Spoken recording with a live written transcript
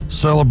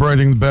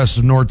Celebrating the best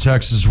of North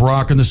Texas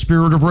rock in the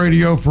spirit of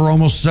radio for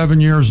almost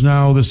 7 years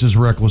now. This is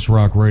Reckless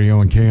Rock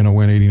Radio and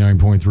KNON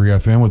 89.3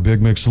 FM with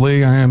Big Mix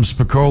Lee. I am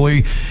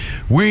Spicoli.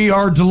 We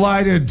are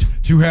delighted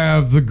to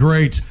have the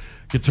great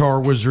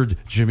guitar wizard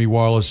Jimmy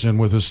Wallace in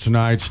with us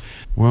tonight.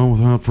 Well,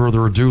 without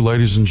further ado,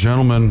 ladies and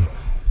gentlemen,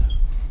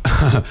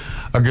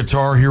 a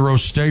Guitar Hero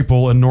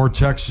staple in North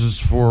Texas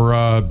for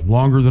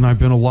longer than I've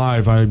been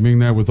alive. I mean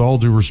that with all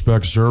due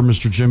respect, sir.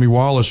 Mr. Jimmy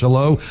Wallace,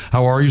 hello.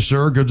 How are you,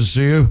 sir? Good to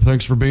see you.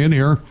 Thanks for being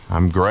here.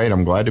 I'm great.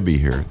 I'm glad to be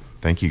here.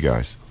 Thank you,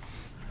 guys.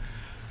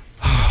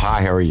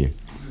 Hi, how are you?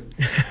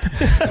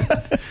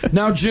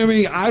 Now,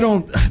 Jimmy,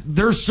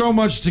 there's so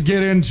much to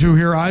get into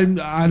here. I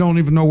don't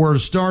even know where to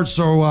start.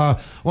 So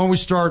why don't we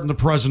start in the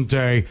present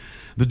day?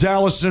 The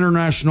Dallas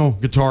International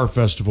Guitar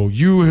Festival.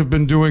 You have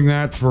been doing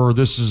that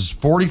this is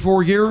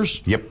 44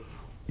 years? Yep.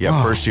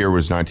 Wow. First year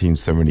was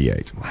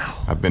 1978.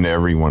 Wow. I've been to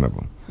every one of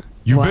them.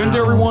 You've been to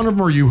every one of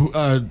them, or you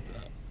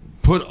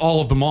put all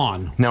of them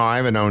on? No, I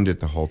haven't owned it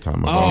the whole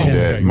time. I've owned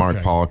it.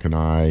 Mark Pollock and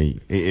I.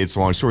 It's a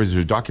long story.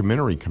 There's a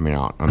documentary coming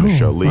out on the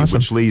show, Lee, awesome.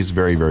 which Lee's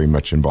very, very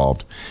much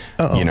involved,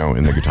 in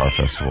the Guitar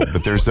Festival.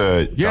 But there's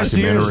a yes,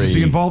 documentary. he is. Is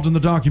he involved in the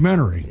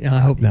documentary? I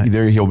hope not.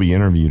 He'll be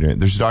interviewed in it.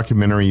 There's a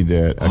documentary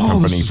that a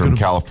company from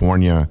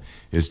California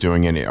is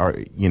doing, and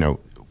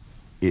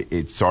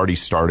it's already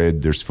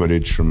started. There's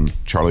footage from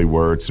Charlie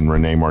Wirtz and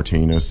Renee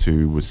Martinez,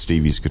 who was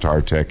Stevie's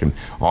guitar tech, and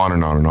on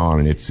and on and on.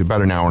 And it's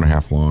about an hour and a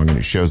half long, and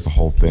it shows the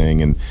whole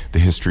thing and the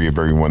history of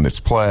everyone that's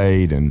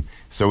played. And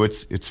so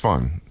it's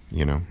fun,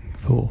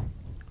 Cool.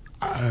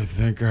 I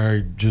think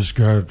I just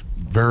got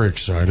very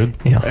excited.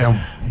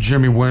 Yeah.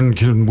 Jimmy, when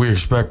can we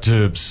expect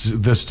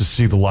this to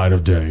see the light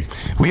of day?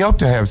 We hope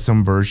to have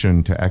some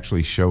version to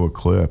actually show a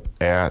clip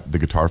at the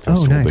Guitar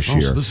Festival this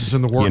year. So this is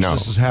in the works.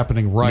 This is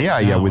happening right now.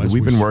 Yeah.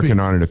 We've been working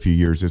on it a few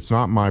years. It's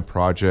not my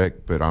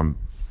project, but I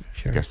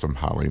guess I'm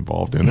highly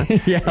involved in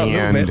it.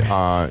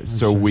 Yeah,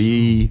 so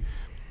we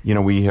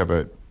have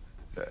a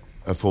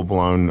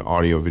full-blown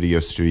audio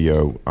video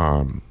studio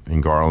in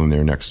Garland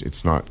there next.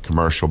 It's not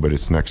commercial, but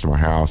it's next to my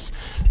house.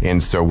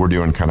 And so we're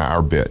doing kind of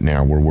our bit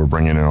now, where we're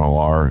bringing in all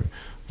our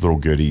little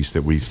goodies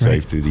that we've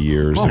saved through the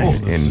years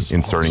and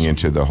inserting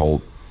into the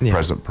whole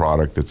present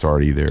product that's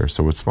already there.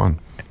 So it's fun.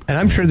 And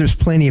I'm sure there's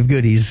plenty of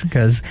goodies,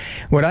 because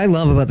what I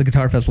love about the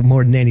Guitar Festival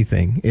more than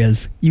anything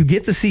is you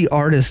get to see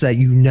artists that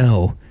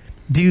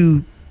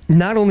do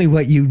not only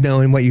what you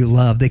know and what you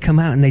love. They come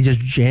out and they just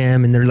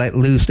jam, and they're let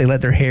loose. They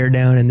let their hair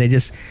down, and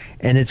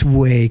and it's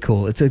way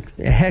cool. It's a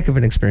heck of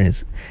an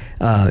experience.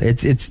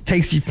 It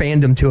takes your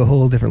fandom to a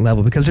whole different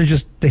level, because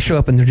they show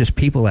up and they're just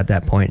people at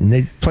that point, and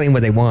they're playing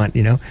what they want.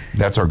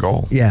 That's our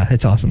goal. Yeah,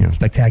 it's awesome. Yeah.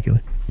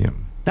 Spectacular. Yeah.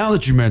 Now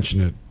that you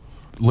mention it,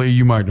 Lee,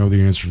 you might know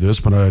the answer to this,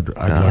 but I'd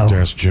like to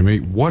ask Jimmy,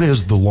 what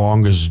is the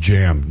longest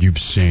jam you've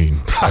seen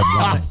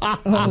at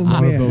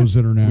one of those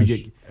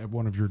international? At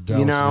one of your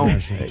Dallas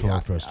International Guitar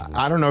Festivals.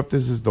 I don't know if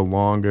this is the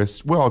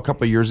longest. Well, a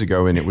couple of years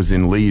ago, and it was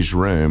in Lee's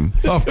room.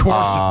 Of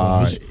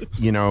course it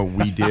was.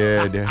 We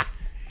did,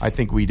 I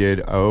think we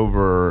did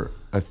over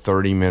a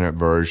 30-minute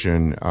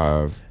version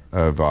of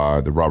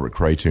the Robert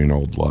Cray tune,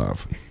 Old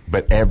Love.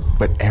 But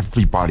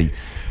everybody,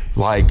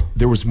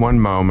 there was one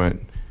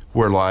moment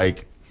where,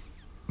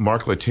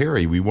 Mark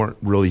Lettieri, we weren't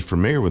really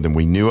familiar with him.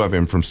 We knew of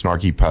him from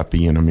Snarky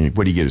Puppy, and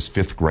what did he get, his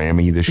 5th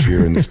Grammy this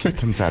year? And this kid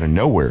comes out of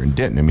nowhere and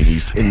didn't.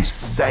 He's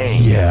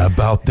insane. Yeah,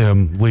 about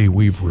them, Lee,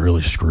 we've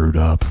really screwed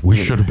up. We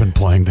should have been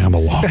playing them a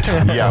long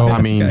time ago.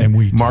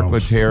 Mark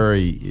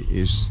Lettieri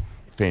is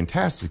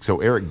fantastic.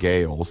 So Eric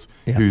Gales,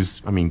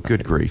 who's,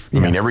 good grief.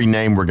 Every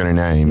name we're going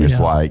to name is it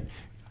doesn't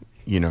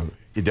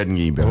get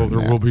any better than that.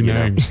 There will be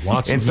names.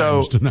 Lots of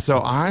names tonight. So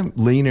I'm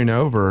leaning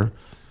over,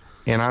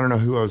 and I don't know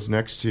who I was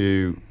next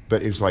to,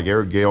 but it's like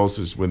Eric Gales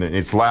is with it.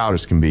 It's loud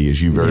as can be, as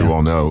you very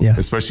well know,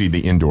 especially the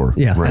indoor room.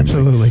 Yeah,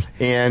 absolutely.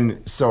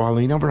 And so I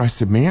leaned over and I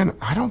said, man,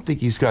 I don't think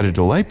he's got a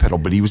delay pedal,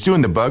 but he was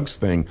doing the Bugs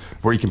thing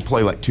where he can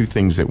play 2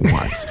 things at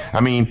once.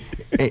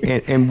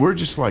 And we're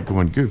just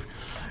going, goof.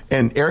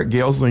 And Eric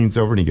Gales leans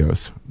over and he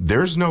goes,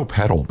 there's no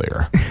pedal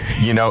there.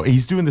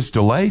 He's doing this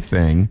delay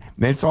thing,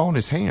 and it's all in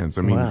his hands.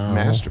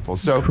 Masterful.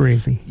 So,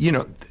 crazy.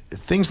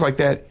 Things like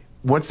that.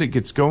 Once it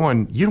gets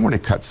going, you don't want to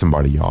cut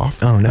somebody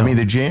off. Oh, no.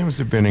 The jams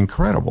have been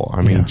incredible. I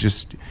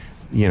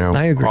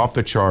agree. Off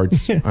the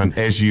charts,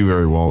 as you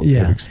very well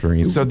have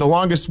experienced. So the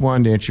longest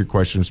one, to answer your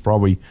question, is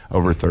probably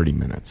over 30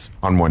 minutes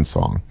on one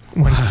song.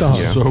 One song.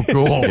 So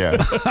cool. Yeah.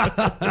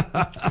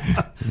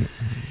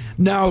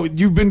 Now,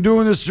 you've been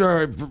doing this,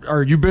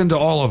 or you've been to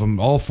all of them,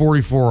 all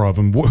 44 of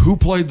them. Who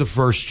played the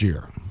first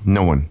year?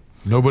 No one.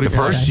 Nobody? The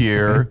first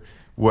year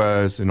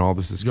was, and all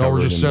this is covered. Y'all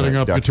were just setting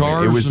up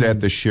guitars? It was at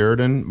the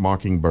Sheridan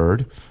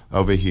Mockingbird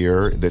over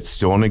here that's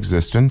still in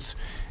existence.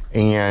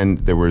 And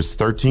there was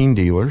 13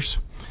 dealers.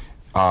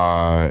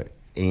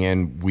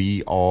 And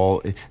we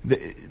all,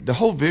 the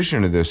whole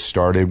vision of this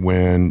started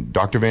when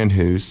Dr. Van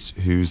Hoos,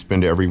 who's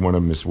been to every one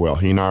of them as well,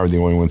 he and I are the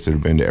only ones that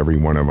have been to every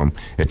one of them,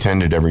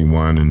 attended every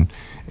one,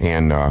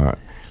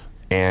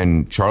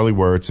 and Charlie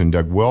Wirtz and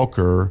Doug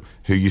Welker,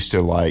 who used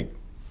to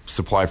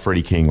supply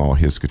Freddie King all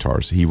his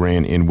guitars. He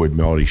ran Inwood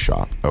Melody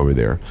Shop over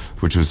there,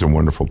 which was a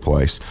wonderful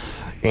place.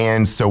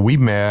 And so we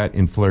met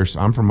in Flair.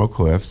 I'm from Oak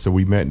Cliff, so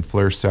we met in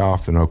Flair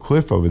South and Oak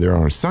Cliff over there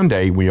on a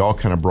Sunday. We all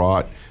kind of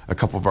brought a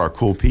couple of our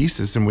cool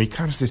pieces, and we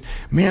kind of said,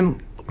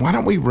 man, why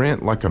don't we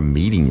rent like a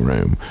meeting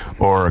room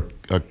or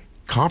a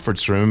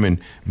conference room, and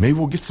maybe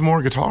we'll get some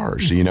more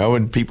guitars,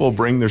 and people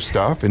bring their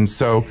stuff. And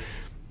so,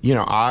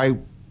 I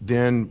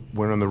then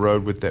went on the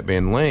road with that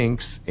band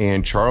Lynx,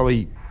 and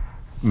Charlie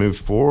moved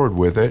forward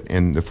with it,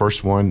 and the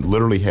first one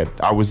literally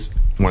I was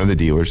one of the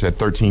dealers, had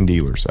 13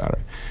 dealers at it.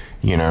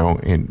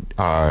 And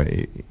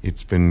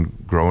it's been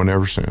growing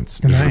ever since.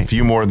 There's a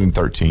few more than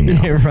 13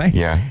 now. Yeah, right.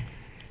 Yeah.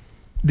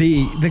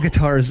 The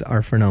guitars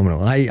are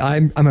phenomenal.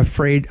 I'm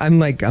afraid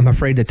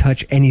to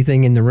touch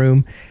anything in the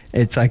room.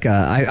 It's like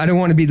I don't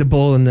want to be the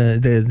bull in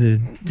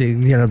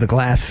the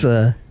glass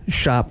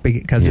shop,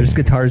 because there's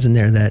guitars in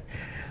there that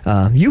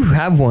you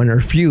have one or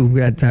a few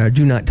that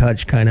do not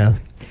touch kind of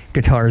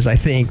guitars, I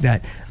think,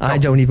 that I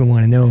don't even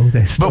want to know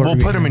the story. But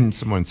we'll put them in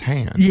someone's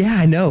hands. Yeah,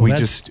 I know.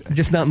 That's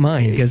just not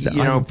mine, because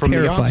I'm from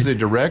terrified. the opposite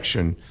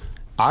direction,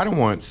 I don't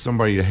want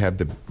somebody to have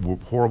the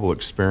horrible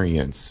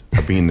experience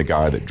of being the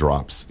guy that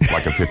drops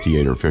like a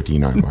 58 or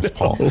 59 Les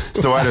Paul.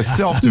 So out of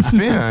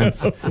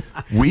self-defense,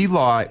 we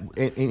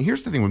and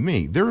here's the thing with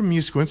me, they're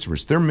musical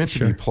instruments. They're meant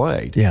to be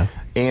played. Yeah.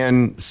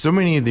 And so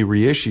many of the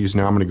reissues,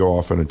 now I'm going to go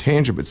off on a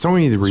tangent, but so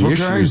many of the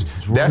reissues,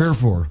 that's what we're here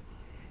for.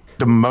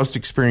 The most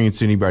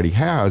experience anybody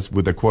has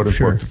with a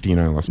quote-unquote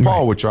 59 Les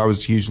Paul, which I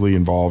was hugely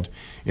involved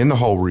in the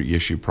whole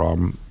reissue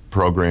program.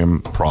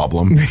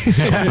 It's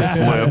a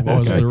slip.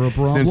 Was there a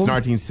problem? Since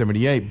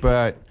 1978,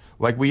 but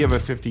like we have a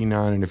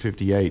 59 and a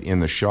 58 in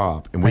the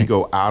shop, and we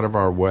go out of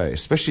our way,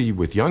 especially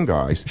with young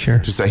guys,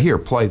 to say, here,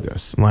 play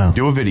this. Wow.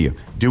 Do a video.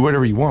 Do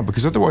whatever you want,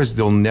 because otherwise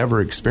they'll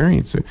never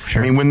experience it.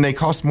 Sure. I mean, when they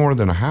cost more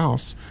than a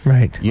house,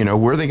 right?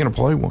 Where are they going to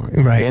play one?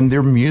 Right. And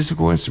they're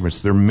musical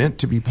instruments. They're meant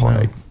to be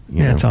played.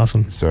 Wow. That's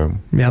awesome. So,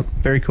 yeah,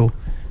 very cool.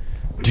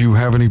 Do you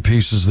have any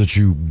pieces that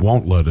you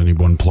won't let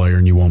anyone play,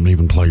 and you won't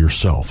even play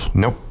yourself?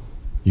 Nope.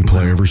 You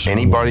play every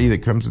single Anybody one. that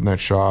comes in that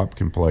shop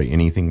can play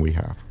anything we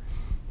have.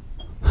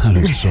 That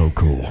is so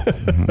cool.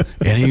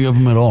 Any of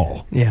them at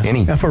all? Yeah.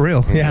 Any. For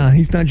real. Yeah,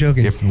 he's not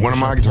joking. If one of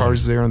my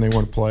guitars is there and they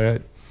want to play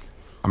it,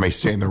 I may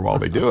stand there while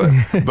they do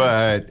it,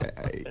 but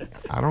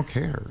I don't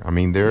care. I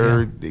mean,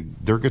 they're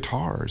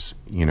guitars,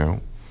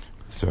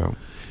 So,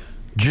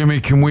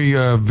 Jimmy, can we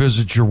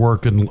visit your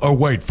work?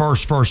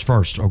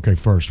 First. Okay,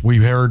 first. We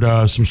heard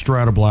some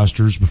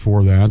Stratoblasters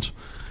before that,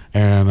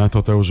 and I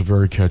thought that was a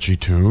very catchy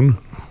tune.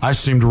 I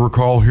seem to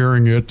recall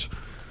hearing it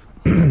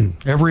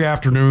every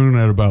afternoon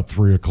at about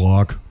 3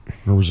 o'clock,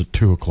 or was it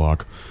 2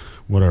 o'clock?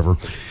 Whatever.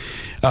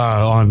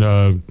 On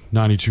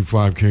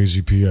 92.5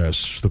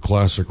 KZPS, the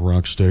classic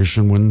rock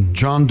station, when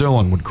John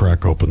Dillon would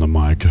crack open the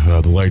mic,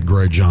 the late,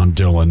 great John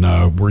Dillon.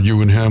 Were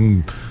you and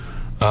him...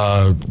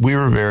 we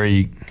were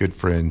very good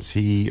friends.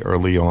 He,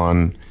 early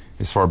on,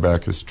 as far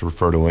back as to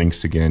refer to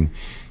Lynx again,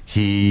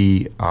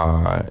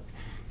 a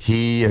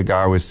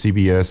guy with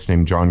CBS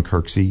named John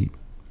Kirksey,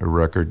 a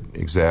record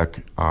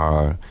exec,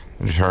 an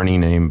attorney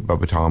named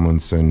Bubba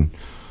Tomlinson,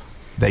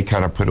 they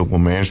kind of put a little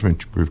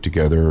management group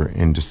together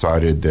and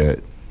decided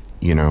that,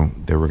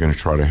 they were going to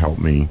try to help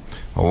me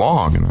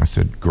along. And I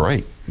said,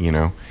 great,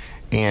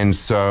 And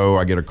so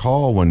I get a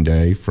call one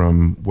day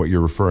from what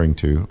you're referring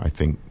to, I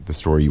think the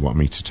story you want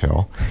me to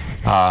tell.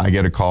 I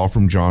get a call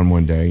from John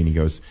one day, and he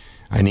goes,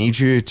 I need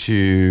you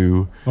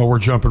to... Oh, we're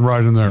jumping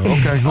right in there.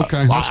 Okay,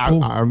 that's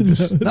cool. I'm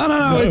just...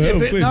 No.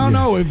 It's leading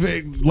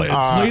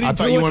I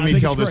thought you wanted me to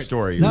tell this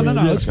story. No,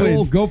 that's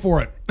cool. Go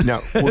for it.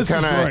 No,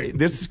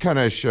 this kind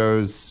of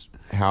shows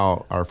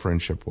how our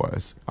friendship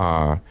was.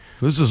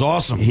 This is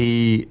awesome.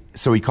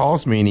 So he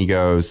calls me and he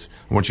goes,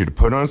 I want you to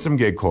put on some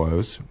gig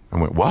clothes. I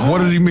went, what? What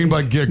did he mean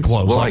by gig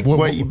clothes?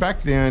 Well,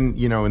 back then,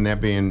 in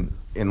that band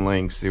in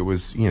Lynx, it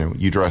was,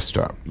 you dressed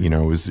up. It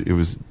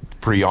was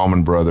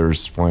pre-Allman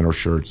Brothers flannel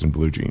shirts and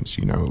blue jeans.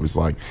 It was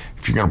like,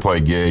 if you're going to play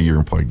a gig, you're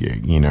going to play a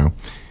gig,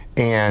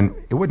 And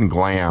it wasn't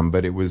glam,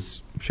 but it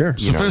was... Sure.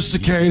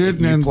 Sophisticated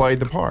you and played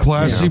the part.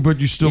 Classy, but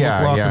you still look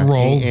rock and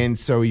roll. And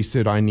so he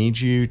said, I need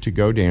you to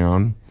go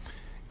down,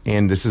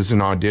 and this is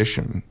an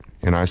audition.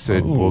 And I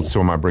said, well, so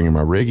am I bringing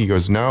my rig? He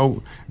goes,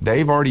 no,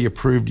 they've already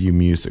approved you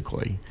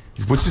musically,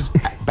 which is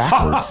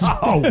backwards.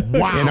 Oh,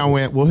 wow. And I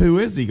went, well, who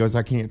is he? He goes,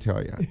 I can't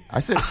tell you.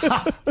 I said,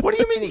 what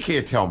do you mean he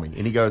can't tell me?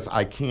 And he goes,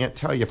 I can't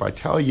tell you. If I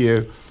tell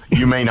you,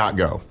 you may not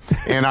go.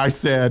 And I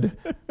said,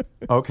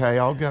 okay,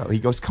 I'll go. He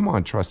goes, come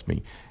on, trust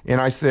me. And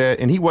I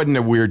said, and he wasn't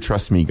a weird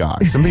trust me guy.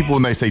 Some people,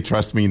 when they say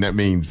trust me, that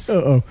means,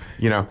 and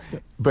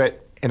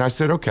I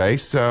said, okay.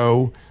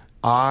 So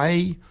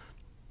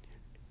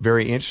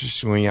very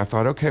interestingly, I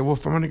thought, okay, well,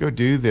 if I'm going to go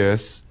do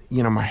this,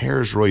 my hair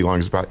is really long.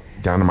 It's about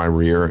down to my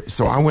rear.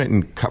 So I went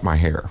and cut my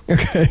hair.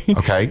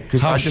 Okay.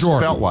 Because I just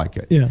felt like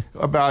it. Yeah.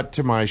 About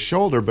to my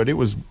shoulder, but it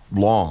was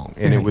long.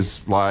 And it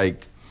was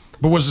like,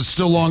 But was it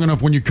still long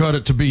enough when you cut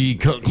it to be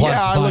classified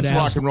Yeah, I looked as,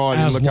 rock and roll. I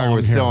didn't as look like I long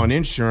was hair? selling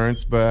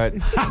insurance, but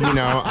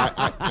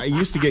I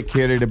used to get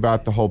kidded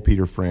about the whole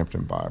Peter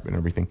Frampton vibe and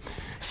everything.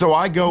 So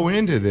I go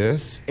into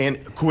this,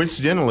 and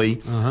coincidentally,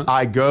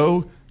 I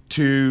go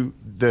to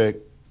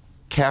the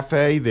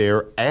cafe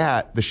there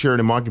at the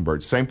Sheridan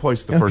Mockingbird, same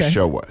place the first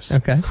show was.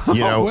 Okay.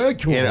 Very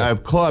cool. In a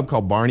club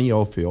called Barney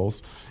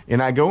Oldfield's,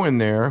 and I go in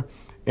there.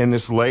 And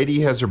this lady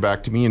has her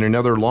back to me, and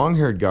another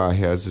long-haired guy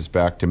has his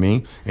back to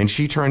me. And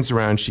she turns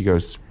around, she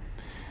goes,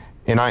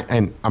 I'm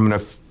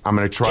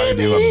gonna try to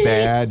do a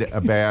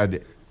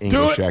bad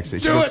English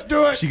accent.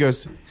 Do it. She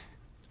goes,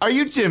 "Are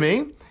you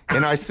Jimmy?"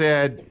 And I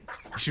said,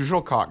 she was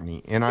real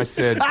Cockney, and I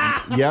said,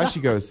 "Yeah." She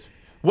goes,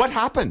 "What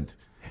happened?"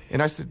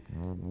 And I said,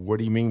 "What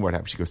do you mean what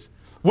happened?" She goes,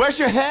 "Where's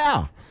your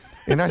hair?"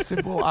 And I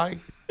said, "Well, I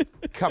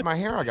cut my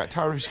hair. I got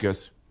tired of it." She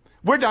goes,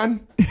 "We're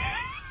done."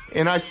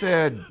 And I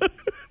said,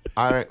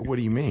 what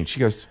do you mean? She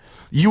goes,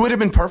 "You would have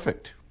been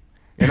perfect."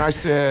 And I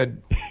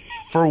said,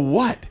 "For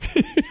what?"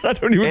 I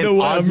don't even know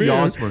why I'm Ozzy here.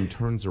 Osbourne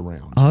turns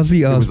around. Ozzy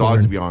It was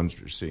Osbourne. Ozzy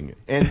Osbourne singing it.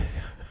 And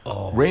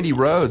Randy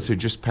Rhoads had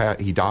just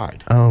he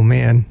died. Oh,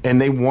 man.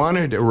 And they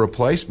wanted a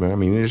replacement. I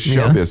mean, it's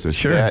show Yeah, business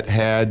sure. that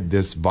had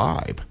this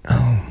vibe,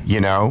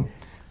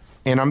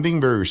 And I'm being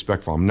very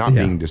respectful. I'm not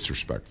being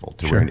disrespectful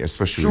to Randy,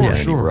 especially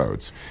Randy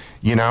Rhoads.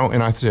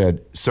 And I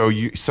said,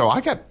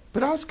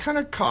 but I was kind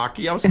of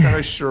cocky. I was kind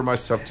of sure of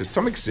myself to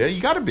some extent.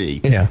 You got to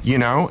be, Yeah.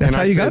 And That's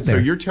how I you said, got there.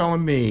 "So you're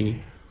telling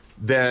me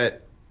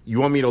that you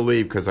want me to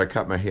leave because I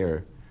cut my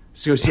hair?"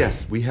 She goes,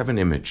 "Yes, we have an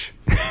image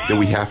that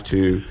we have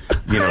to,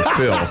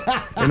 fill."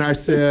 And I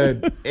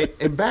said,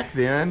 and back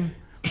then,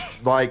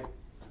 like,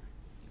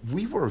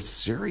 we were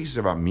serious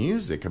about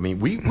music. I mean,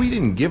 we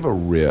didn't give a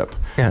rip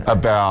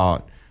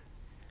about.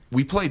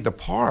 We played the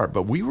part,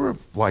 but we were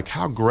like,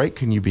 how great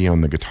can you be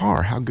on the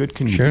guitar? How good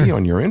can you be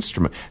on your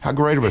instrument? How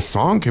great of a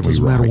song can we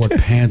write? Doesn't matter what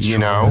pants you're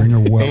wearing or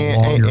what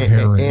long your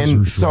hair is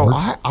or so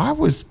short. I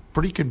was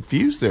pretty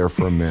confused there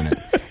for a minute.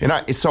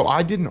 So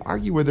I didn't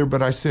argue with her,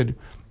 but I said,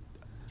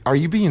 "Are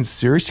you being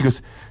serious?" She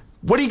goes,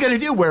 "What are you going to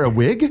do, wear a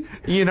wig?"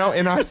 And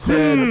I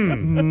said,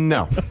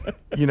 "No."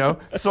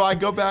 So I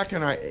go back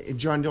and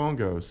John Dillon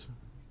goes,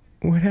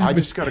 What happened? "I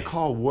just got a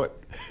call. What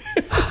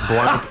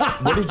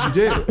did you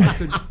do?" I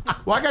said,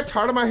 "Well, I got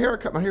tired of my hair. I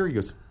cut my hair." He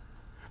goes,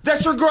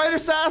 "That's your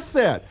greatest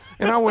asset."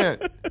 And I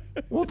went,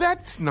 "Well,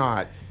 that's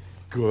not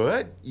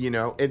good,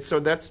 And so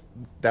that's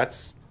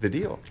the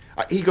deal.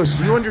 He goes,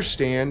 "Do you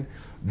understand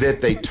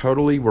that they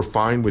totally were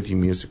fine with you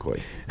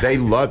musically? They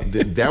loved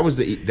it.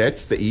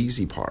 That's the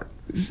easy part.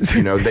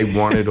 They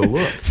wanted a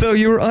look." So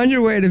you were on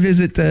your way to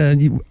visit,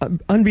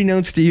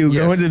 unbeknownst to you,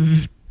 Yes. going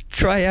to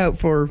try out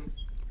for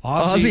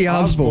Ozzy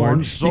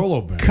Osbourne solo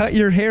You band. Cut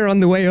your hair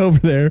on the way over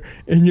there,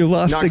 and you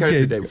lost No, I the cut it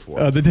gig. the day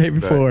before. The day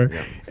before, But,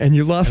 yeah. and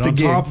you lost And the on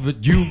gig. top of it,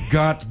 you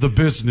got the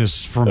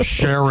business from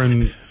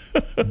Sharon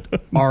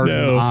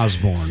Arden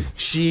Osborne.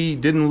 She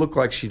didn't look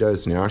like she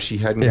does now. She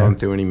hadn't gone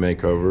through any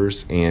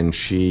makeovers, and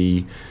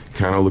she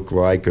kind of looked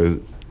like a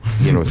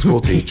school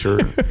teacher,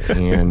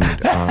 and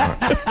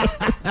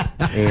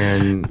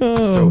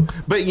so.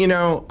 But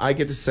I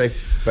get to save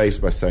face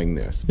by saying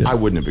this: I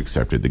wouldn't have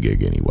accepted the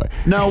gig anyway.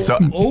 No, So-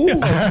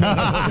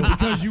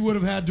 because you would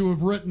have had to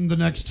have written the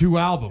next two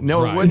albums.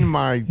 no, right? it wasn't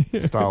my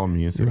style of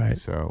music. Right,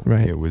 So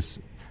right. it was.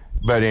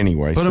 But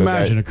anyway, But so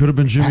imagine, that, it could have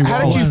been Jimmy How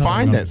did Wallace. you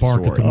find that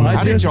Bark at the story? Moon.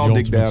 How did y'all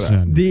The dig that Ultimate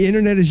up? Sin. The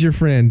internet is your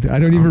friend. I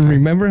don't even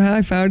remember how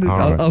I found it. All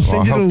right. I'll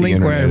send Well, you I the hope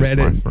link where I internet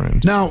read is it. my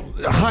friend. Now,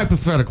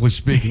 hypothetically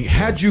speaking,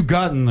 had you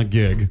gotten the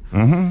gig,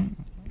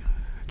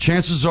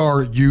 chances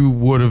are you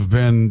would have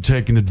been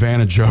taken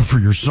advantage of for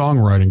your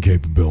songwriting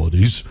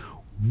capabilities.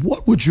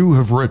 What would you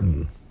have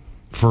written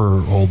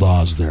for old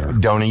Oz there?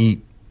 Don't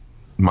eat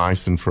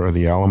mice in front of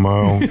the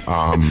Alamo.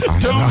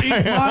 Don't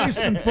eat mice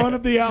in front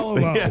of the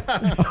Alamo.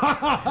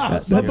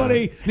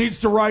 Somebody needs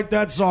to write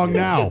that song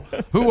now.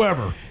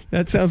 Whoever.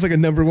 That sounds like a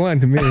number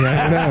one to me.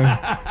 I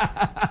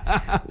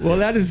don't know. Well,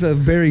 that is a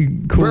very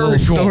cool Very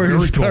cool, story to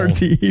very start cool.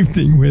 the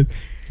evening with.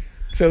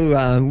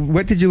 So,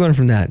 what did you learn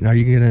from that? Are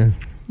you going to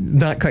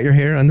not cut your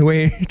hair on the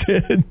way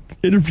to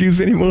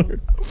interviews anymore?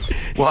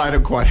 Well, I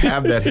don't quite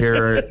have that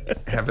hair,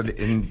 have it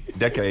in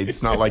decades.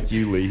 It's not like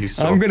you, Lee. Who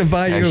still I'm going to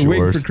buy you has a wig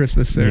yours, for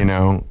Christmas, sir.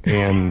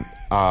 and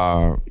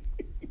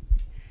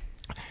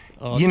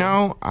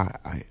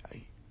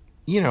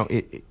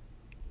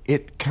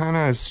it kind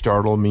of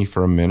startled me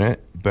for a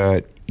minute,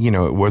 but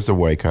it was a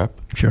wake up.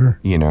 Sure.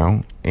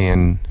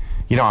 And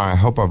I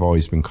hope I've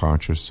always been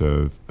conscious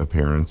of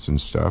appearance and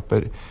stuff,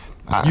 but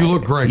You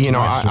look great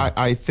tonight, sir.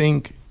 I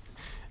think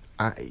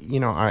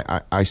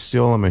I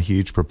still am a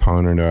huge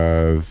proponent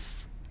of,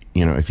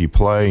 if you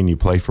play and you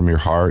play from your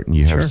heart and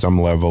you have some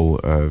level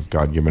of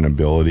God-given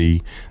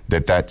ability,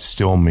 that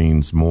still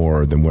means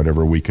more than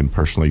whatever we can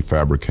personally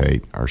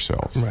fabricate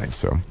ourselves. Right.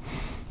 So,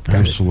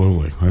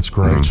 Absolutely. That's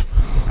great.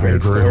 I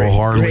agree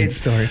wholeheartedly. Great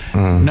story.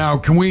 Now,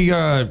 can we,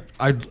 I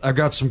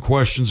got some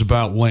questions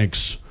about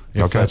links,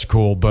 if Okay. that's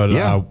cool, but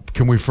Yeah.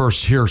 can we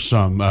first hear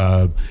some?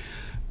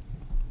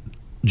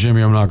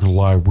 Jimmy, I'm not going to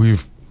lie.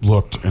 We've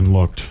looked and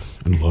looked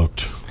and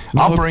looked.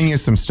 I'll bring you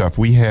some stuff.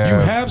 We have. You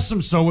have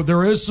some, so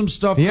there is some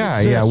stuff.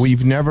 Yeah.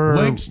 We've never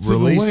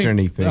released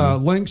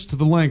anything. Links to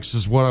the links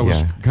is what I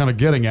was kind of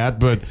getting at.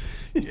 But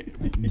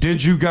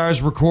did you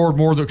guys record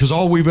more? Because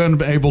all we've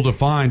been able to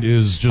find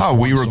is just. Oh,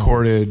 we song.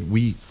 recorded.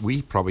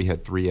 We probably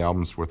had 3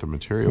 albums worth of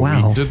material.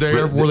 Wow. Were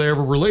they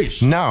ever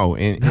released? No,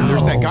 and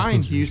there's that guy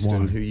in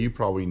Houston who you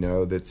probably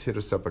know that's hit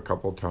us up a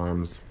couple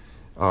times.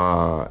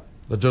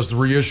 That does the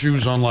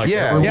reissues on like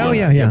Yeah.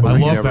 I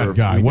love that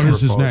guy. What is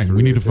his name?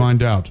 We need to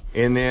find out.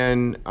 And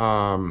then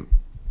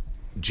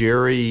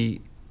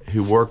Jerry,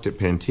 who worked at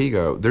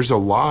Pantego, there's a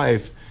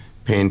live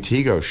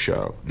Pantego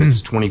show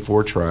that's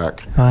 24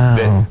 track. Wow.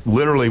 That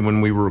literally,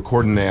 when we were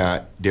recording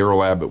that,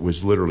 Daryl Abbott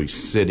was literally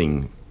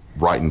sitting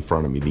right in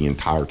front of me the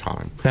entire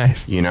time.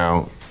 Nice. You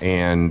know,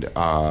 and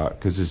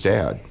because his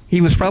dad. He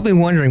was probably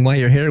wondering why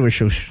your hair was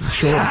so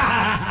short.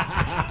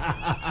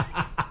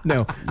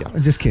 No,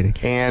 I'm just kidding.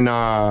 And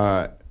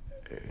well,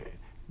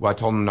 I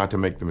told him not to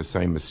make the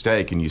same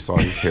mistake, and you saw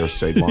his hair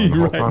stayed long the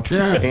whole time.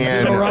 Yeah.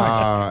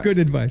 And Good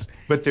advice.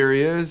 But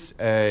there's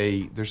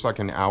like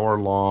an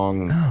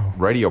hour-long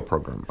radio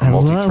program, a I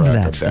multi-track love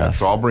that of stuff. that.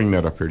 So I'll bring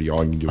that up here to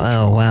y'all. You can do it.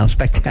 Oh, wow.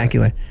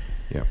 Spectacular.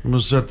 Yeah. I'm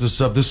going to set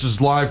this up. This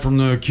is live from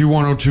the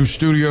Q102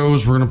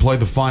 studios. We're going to play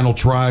The Final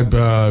Tribe.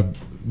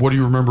 What do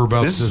you remember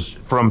about This this? is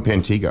from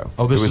Pantego.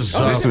 Oh, this is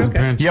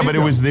Pantego. Yeah, but it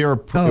was their.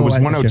 It Oh, was I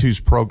gotcha. 102's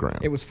program.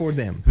 It was for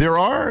them. There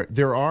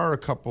are a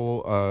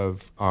couple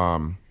of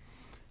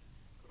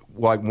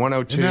like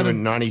 102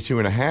 and 92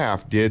 and a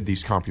half did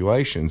these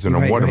compilations, and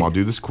on one of them, I'll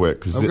do this quick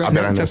because I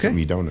bet I know something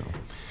you don't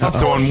know.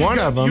 So on one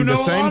of them,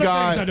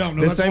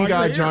 the same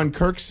guy, John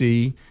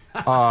Kirksey,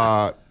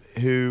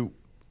 who,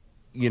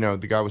 you know,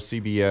 the guy with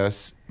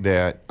CBS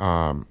that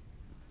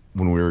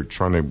when we were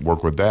trying to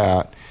work with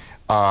that.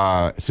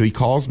 So he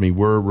calls me.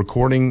 We're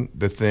recording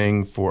the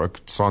thing for a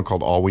song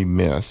called All We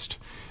Missed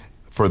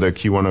for the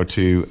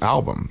Q102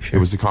 album. Sure. It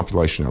was a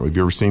compilation album. Have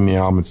you ever seen the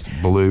album? It's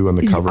blue on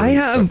the cover. I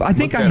have. I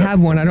think I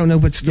have one. I don't know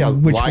which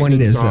one it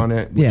is. On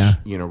it. Which, yeah.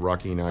 You know,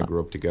 Rocky and I grew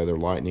up together.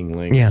 Lightning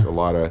Links. A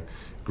lot of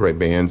great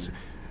bands.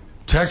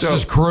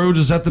 Texas Crude,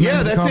 is that the name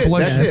of the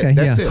compilation?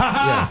 That's it.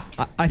 Yeah.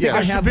 I think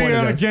I have should one be of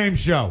on a those. game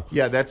show.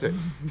 Yeah, that's it.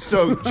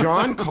 So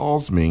John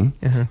calls me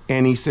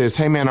and he says,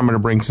 "Hey man, I'm going to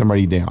bring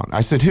somebody down."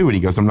 I said, "Who?" And he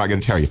goes, "I'm not going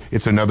to tell you.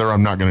 It's another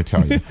I'm not going to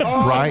tell you."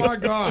 Right? My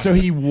God. So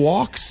he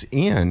walks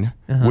in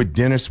with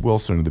Dennis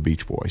Wilson of the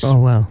Beach Boys. Oh,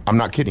 wow. I'm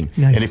not kidding.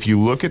 Nice. And if you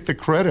look at the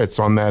credits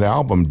on that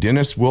album,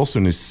 Dennis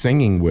Wilson is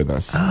singing with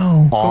us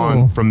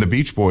cool. from the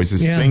Beach Boys is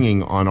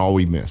singing on All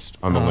We Missed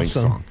on the Link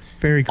song.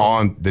 Very cool.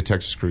 On the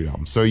Texas Crude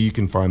album. So you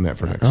can find that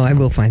for next Oh, time. I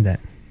will find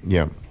that.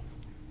 Yeah.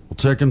 Well,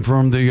 taken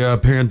from the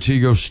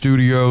Pantego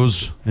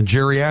studios. And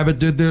Jerry Abbott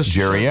did this?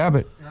 Jerry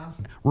Abbott.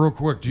 Real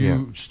quick, do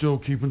you still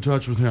keep in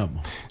touch with him?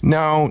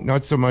 No,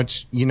 not so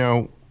much. You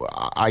know,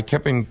 I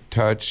kept in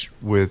touch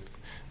with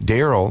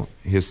Daryl,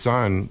 his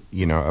son,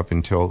 you know, up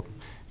until,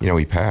 you know,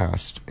 he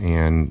passed.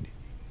 And,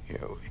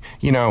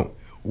 you know,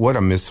 what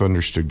a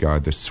misunderstood guy,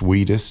 the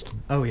sweetest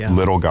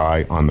little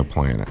guy on the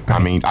planet. Right. I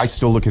mean, I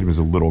still look at him as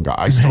a little guy.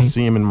 I still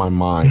see him in my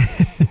mind.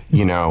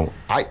 You know,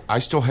 I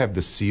still have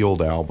the sealed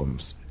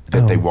albums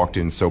that they walked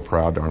in so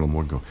proud to Arnold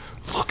Moore and go,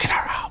 "Look at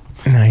our album.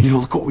 Nice. You know,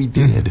 look what we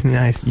did."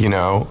 Nice. You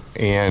know,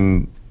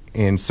 and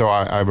so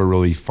I have a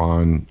really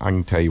fun, I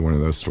can tell you one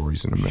of those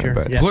stories in a minute. Sure.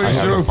 But Yeah.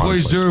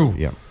 Please do.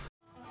 Yeah.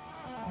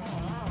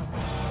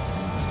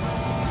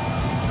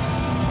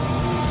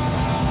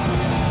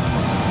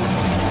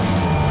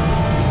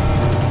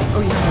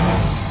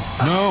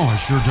 No, I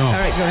sure don't. All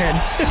right, go ahead.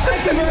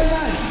 Thank you very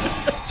much.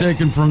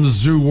 Taken from the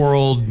Zoo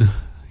World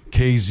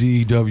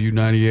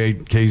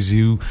KZW98,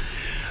 KZU,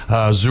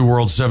 Zoo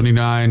World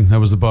 79. That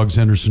was the Bugs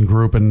Henderson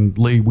group. And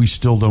Lee, we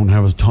still don't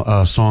have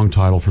a song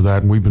title for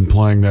that, and we've been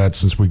playing that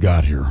since we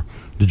got here.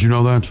 Did you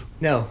know that?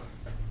 No.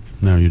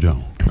 No, you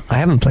don't. I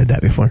haven't played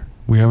that before.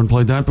 We haven't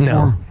played that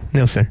before?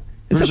 No, sir.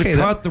 It's There's okay, a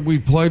cut that we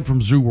played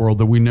from Zoo World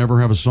that we never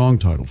have a song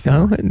title for.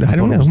 No, I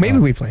don't know. Maybe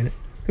that. we played it.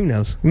 Who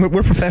knows?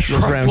 We're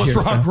professionals around Reckless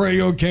here. Rock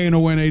Radio,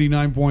 KNON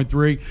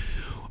 89.3.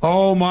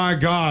 Oh, my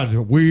God.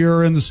 We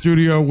are in the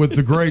studio with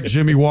the great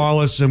Jimmy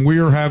Wallace, and we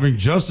are having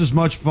just as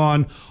much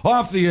fun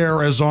off the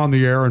air as on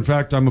the air. In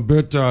fact, I'm a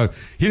bit... he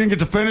didn't get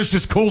to finish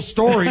his cool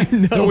story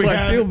that we had.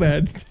 I feel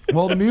bad.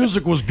 Well, the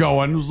music was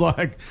going. It was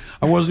like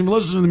I wasn't even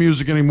listening to the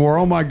music anymore.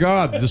 Oh, my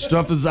God. The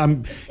stuff that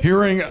I'm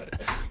hearing...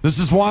 This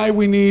is why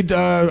we need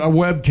a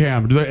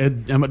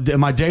webcam.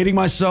 Am I dating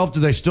myself?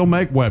 Do they still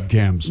make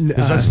webcams?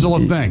 Is that still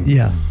a thing?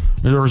 Yeah.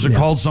 Or is it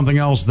called something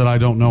else that I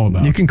don't know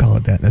about? You can call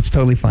it that. That's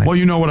totally fine. Well,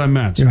 you know what I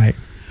meant. You're right.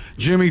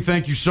 Jimmy,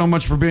 thank you so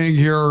much for being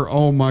here.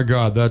 Oh, my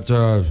God. That...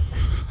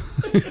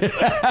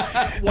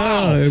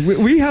 Wow.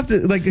 We have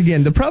to, like,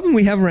 again, the problem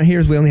we have around here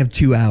is we only have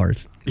 2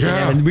 hours.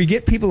 Yeah. And we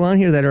get people on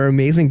here that are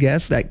amazing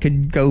guests that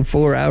could go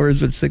 4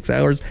 hours or 6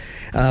 hours.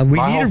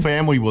 My whole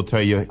family will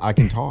tell you I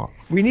can talk.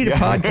 We need a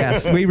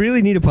podcast. We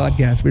really need a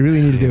podcast. We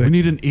really need to do it. We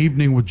need an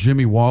evening with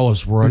Jimmy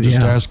Wallace where I just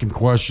ask him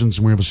questions,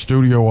 and we have a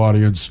studio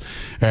audience,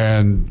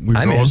 and we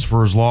go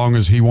for as long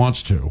as he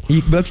wants to.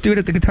 Let's do it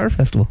at the Guitar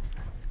Festival.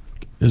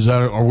 Is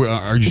that?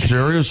 Are you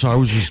serious? I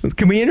was just.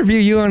 Can we interview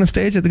you on a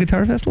stage at the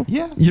Guitar Festival?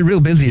 Yeah. You're real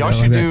busy. Y'all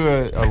though, should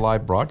do a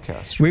live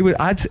broadcast. We would.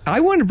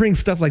 I want to bring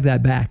stuff like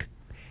that back.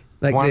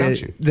 Like Why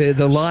don't you?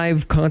 The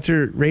live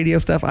concert radio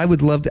stuff. I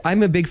would love to.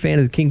 I'm a big fan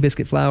of the King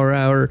Biscuit Flower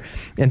Hour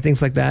and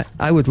things like that.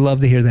 I would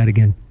love to hear that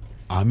again.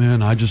 I'm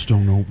in. I just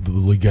don't know the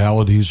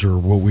legalities or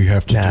what we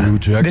have to do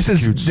to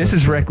execute. This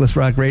is Reckless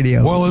Rock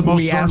Radio. Well, it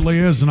most certainly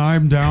is, and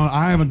I'm down.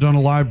 I haven't done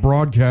a live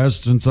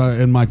broadcast since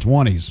in my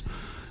 20s.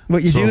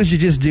 What you do is you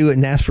just do it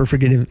and ask for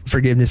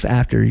forgiveness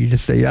after. You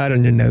just say, I don't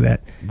even know that.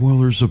 Well,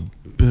 there's a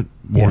bit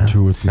more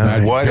to it than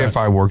that. What if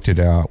I worked it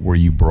out where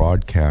you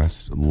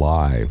broadcast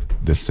live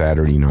the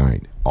Saturday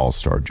night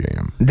All-Star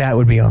Jam? That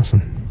would be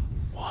awesome.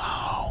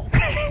 Wow.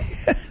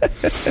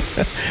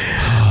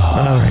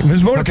 All right.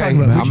 There's more to talk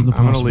about. I'm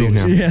going to leave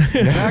now. Yeah.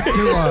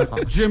 Back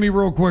to Jimmy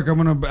real quick.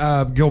 I'm going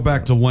to go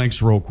back to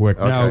links real quick.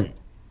 Okay. Now,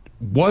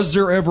 was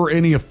there ever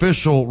any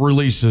official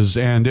releases?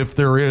 And if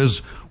there is,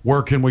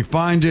 where can we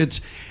find it?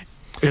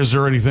 Is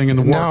there anything in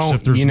the works? No,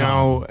 if there's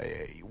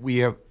we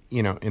have,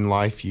 in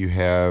life you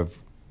have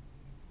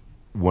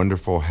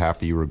wonderful,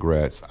 happy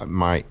regrets.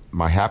 My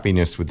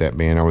happiness with that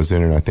band, I was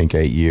in it, I think,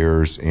 8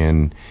 years,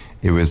 and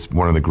it was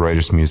one of the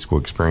greatest musical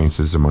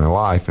experiences of my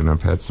life, and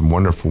I've had some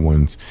wonderful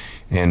ones.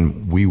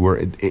 And we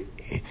were,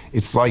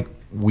 it's like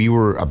we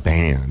were a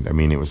band. I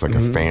mean, it was like a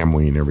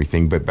family and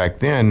everything. But back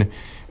then,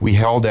 we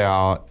held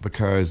out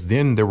because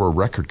then there were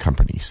record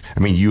companies. I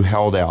mean, you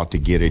held out to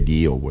get a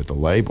deal with a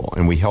label,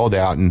 and we held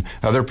out, and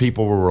other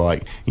people were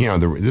like,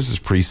 this is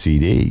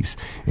pre-CDs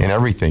and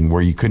everything,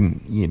 where you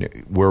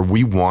couldn't, where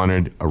we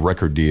wanted a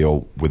record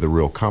deal with a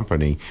real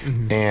company,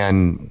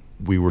 and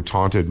we were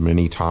taunted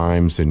many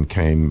times and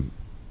came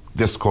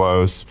this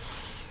close,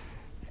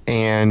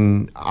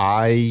 and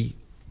I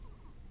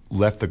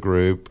left the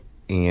group,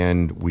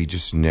 and we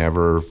just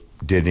never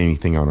did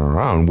anything on our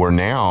own. We're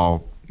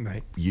now.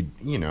 Right.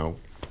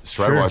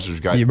 Stradivarius's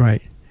got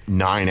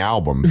 9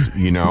 albums,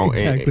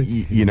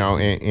 Exactly.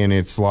 and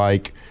it's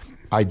like,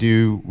 I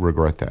do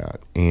regret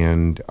that.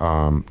 And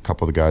a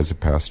couple of the guys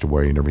have passed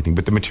away and everything,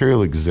 but the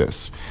material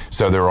exists.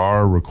 So there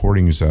are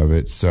recordings of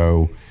it.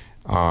 So,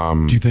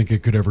 do you think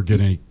it could ever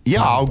get any?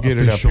 Yeah, I'll get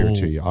it up here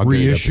to you. I'll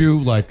reissue,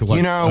 like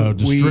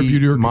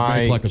distributor,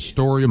 my, like a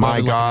story about my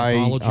it, guy,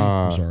 like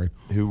I'm sorry,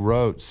 who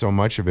wrote so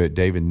much of it,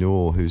 David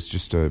Newell, who's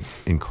just an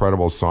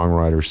incredible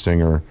songwriter,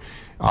 singer.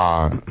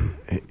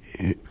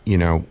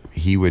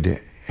 He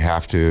would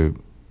have to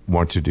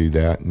want to do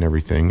that and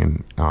everything.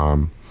 And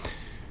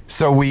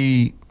so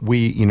we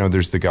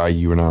there's the guy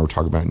you and I were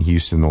talking about in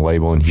Houston, the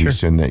label in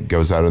Houston that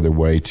goes out of their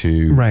way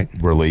to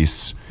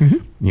release,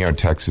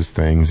 Texas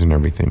things and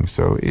everything.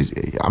 So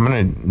I'm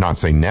going to not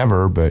say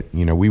never, but,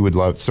 we would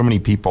love, so many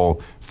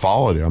people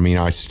followed it. I mean,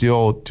 I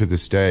still, to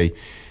this day,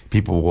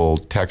 people will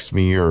text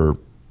me or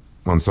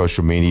on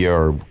social media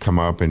or come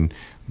up and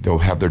they'll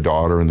have their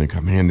daughter and they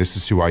come, man, this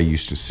is who I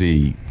used to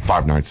see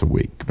 5 nights a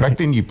week. Back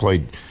then you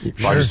played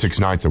 5 or 6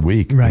 nights a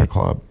week in a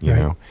club, you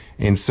know.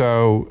 And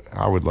so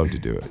I would love to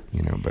do it,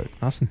 but.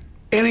 Awesome.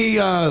 Any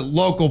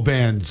local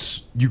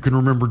bands you can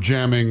remember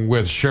jamming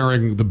with,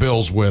 sharing the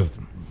bills with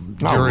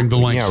during the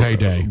Lynx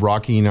heyday?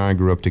 Rocky and I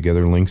grew up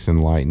together, Lynx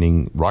and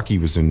Lightning. Rocky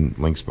was in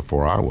Lynx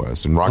before I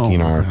was. And Rocky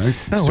and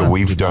I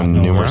we've done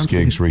numerous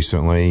gigs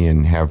recently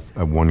and have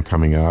one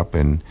coming up.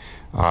 And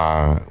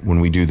when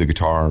we do the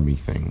Guitar Army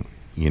thing,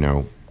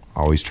 I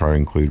always try to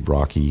include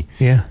Rocky.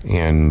 Yeah.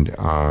 And,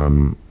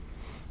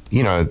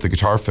 at the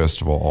Guitar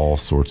Festival, all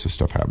sorts of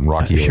stuff happen.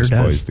 Rocky always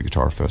plays the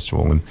Guitar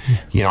Festival. And,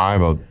 I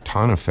have a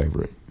ton of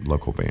favorite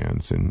local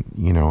bands. And,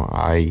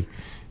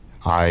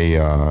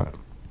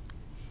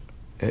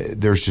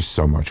 there's just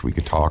so much we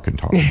could talk and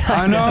talk about.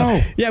 I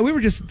know. Yeah, we were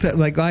just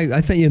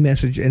I sent you a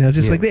message, and I was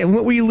just like,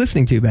 what were you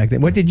listening to back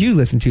then? What did you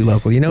listen to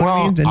local? You know what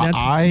I mean?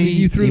 And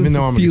you threw even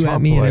though I'm a guitar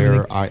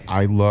player, and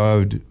I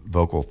loved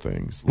vocal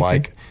things.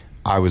 Like,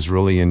 I was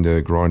really into,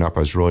 growing up,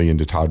 I was really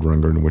into Todd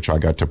Rundgren, which I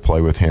got to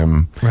play with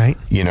him,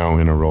 in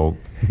a real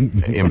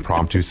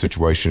impromptu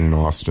situation in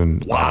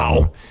Austin.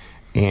 Wow.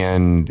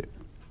 And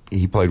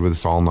he played with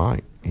us all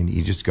night, and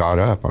he just got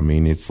up. I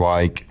mean, it's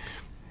like,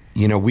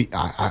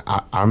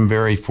 I'm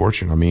very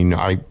fortunate. I mean,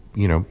 I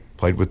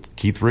played with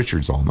Keith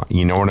Richards all night.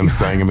 You know what I'm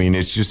saying? I mean,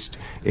 it's just,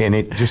 and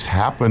it just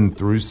happened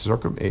through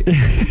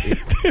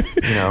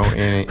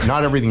and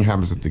not everything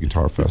happens at the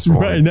Guitar Festival.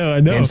 Right, no,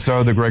 I know. And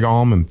so the Greg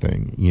Allman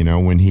thing,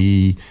 when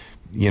he,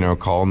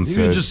 called and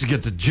Even said, just to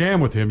get to jam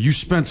with him, you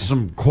spent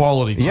some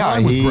quality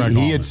time with Greg Allman.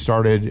 He had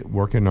started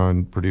working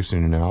on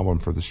producing an album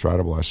for the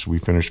Stradivarius. We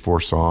finished 4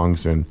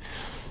 songs, and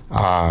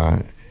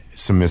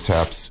some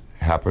mishaps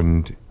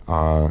happened,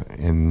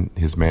 and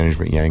his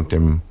management yanked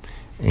him,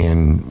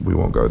 and we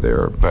won't go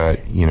there.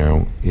 But,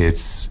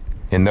 it's,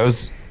 and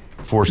those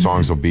 4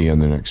 songs will be in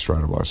the next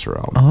Stradivarius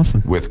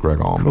album with Greg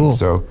Allman. Cool.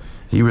 So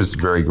he was a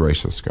very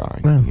gracious guy,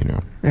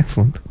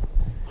 Excellent.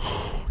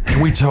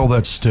 Can we tell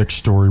that Stick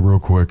story real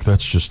quick?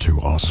 That's just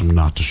too awesome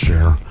not to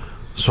share.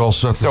 So I'll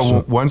set this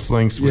up. Once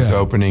Links was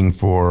opening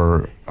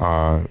for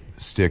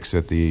Styx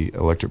at the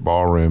Electric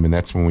Ballroom, and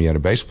that's when we had a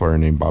bass player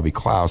named Bobby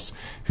Klaus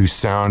who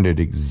sounded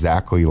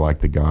exactly like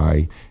the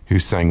guy who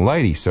sang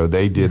Lady. So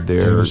they did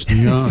their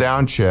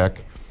sound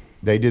check.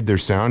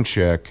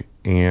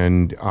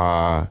 And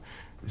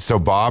so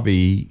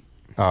Bobby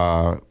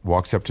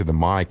walks up to the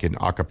mic and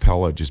a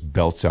cappella just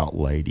belts out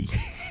Lady,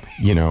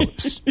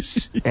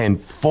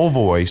 and full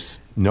voice,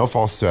 no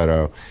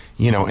falsetto,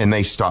 and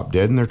they stopped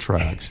dead in their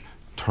tracks,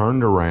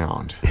 turned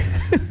around,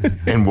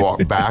 and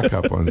walked back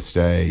up on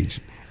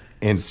stage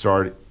and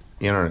started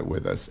in on it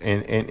with us.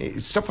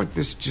 And stuff like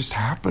this just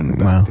happened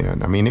back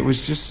then. I mean, it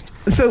was just...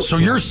 So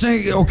you're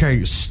saying,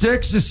 okay,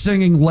 Styx is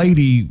singing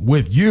Lady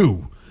with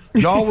you.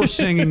 Y'all were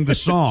singing the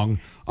song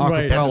a at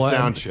the cappella,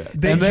 sound check.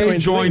 and they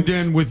joined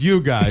in with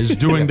you guys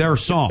doing their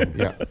song.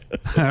 Yeah.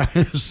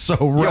 So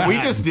rad. Yeah, we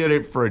just did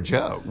it for a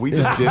joke. We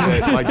just did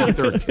it like to get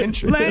their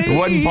attention. It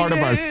wasn't part of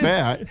our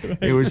set.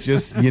 It was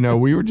just,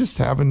 we were just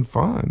having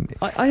fun.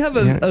 I have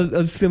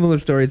a similar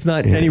story. It's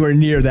not anywhere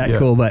near that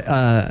cool, but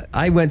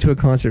I went to a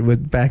concert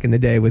back in the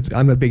day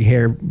I'm a big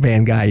hair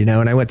band guy,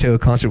 and I went to a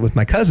concert with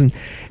my cousin,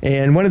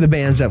 and one of the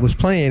bands that was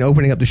playing,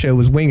 opening up the show,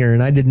 was Winger,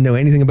 and I didn't know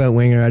anything about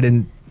Winger. I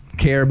didn't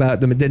care about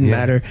them. It didn't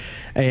matter.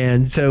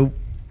 And so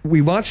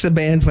we watched the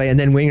band play, and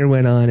then Winger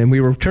went on, and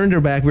we turned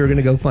our back. We were going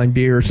to go find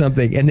beer or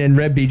something, and then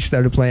Red Beach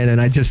started playing, and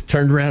I just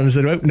turned around and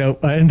said, "Oh no,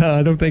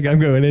 I don't think I'm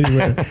going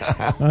anywhere.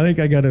 I think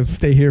I got to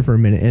stay here for a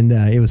minute." And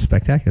it was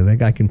spectacular. That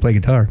guy can play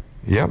guitar.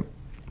 Yep.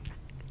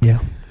 Yeah.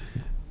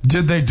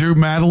 Did they do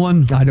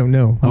Madeline? I don't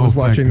know. I was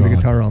watching the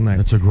guitar all night.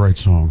 It's a great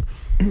song.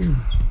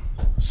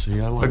 See,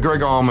 I like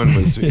Greg Allman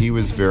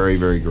was very,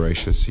 very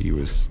gracious. He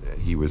was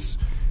it was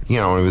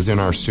in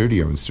our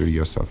studio in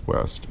Studio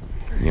Southwest.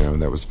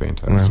 That was a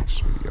fantastic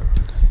studio.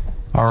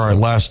 All right,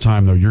 last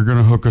time though, you're going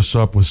to hook us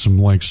up with some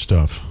Link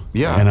stuff.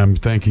 Yeah. And I'm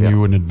thanking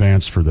you in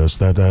advance for this.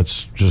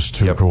 That's just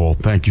too cool.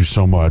 Thank you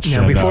so much.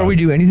 Now, before we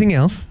do anything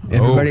else,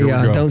 everybody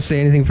don't say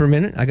anything for a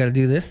minute. I got to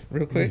do this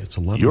real quick. It's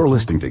 11. You're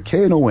listening to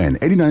KNON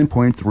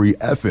 89.3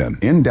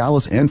 FM in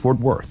Dallas and Fort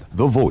Worth,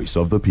 the voice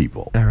of the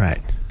people. All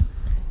right.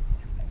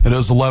 It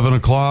is 11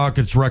 o'clock.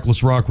 It's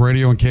Reckless Rock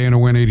Radio and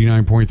KNON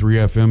 89.3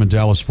 FM in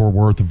Dallas, Fort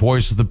Worth, the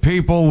voice of the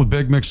people with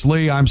Big Mix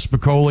Lee. I'm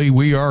Spicoli.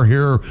 We are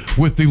here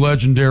with the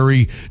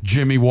legendary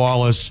Jimmy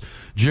Wallace.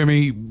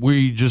 Jimmy,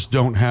 we just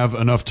don't have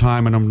enough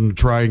time, and I'm going to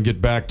try and get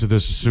back to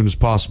this as soon as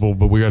possible,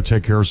 but we got to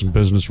take care of some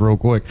business real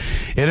quick.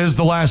 It is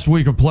the last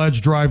week of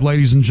Pledge Drive,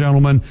 ladies and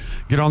gentlemen.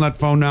 Get on that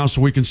phone now so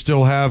we can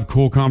still have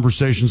cool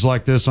conversations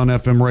like this on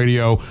FM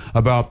radio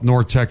about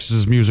North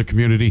Texas music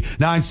community.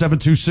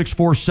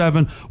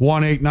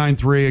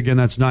 972-647-1893. Again,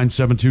 that's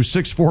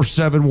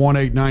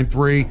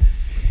 972-647-1893.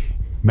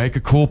 Make a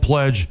cool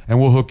pledge,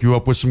 and we'll hook you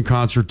up with some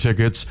concert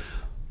tickets.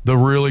 The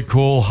really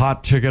cool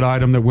hot ticket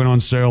item that went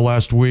on sale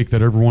last week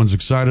that everyone's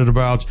excited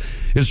about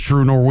is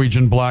true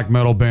Norwegian black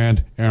metal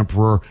band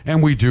Emperor,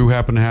 and we do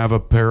happen to have a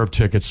pair of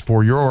tickets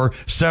for your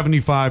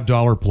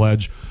 $75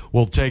 pledge.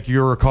 We'll take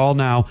your call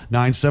now,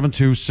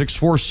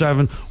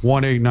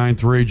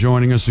 972-647-1893.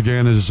 Joining us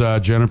again is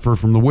Jennifer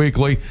from The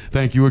Weekly.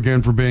 Thank you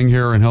again for being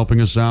here and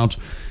helping us out.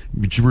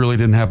 But you really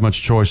didn't have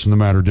much choice in the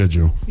matter, did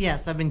you?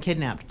 Yes, I've been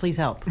kidnapped. Please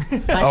help. By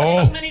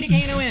sending money to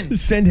KNON.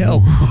 Send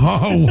help.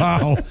 Oh,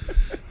 wow.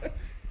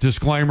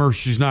 Disclaimer,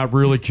 she's not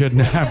really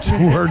kidnapped.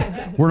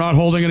 We're not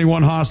holding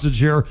anyone hostage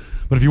here.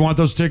 But if you want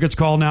those tickets,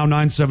 call now,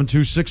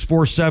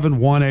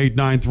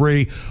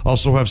 972-647-1893.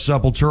 Also have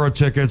Sepultura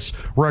tickets,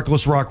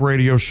 Reckless Rock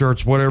Radio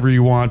shirts, whatever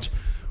you want.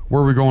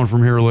 Where are we going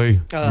from here, Lee?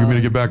 You want me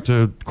to get back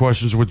to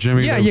questions with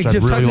Jimmy? Yeah, which I'd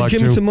just really talk like to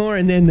Jimmy some more,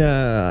 and then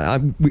I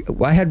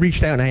had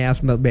reached out and I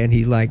asked him about band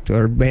he liked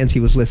or bands he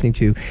was listening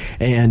to,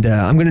 and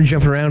I'm going to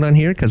jump around on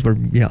here because we're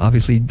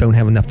obviously don't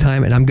have enough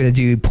time, and I'm going to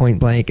do Point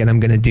Blank, and I'm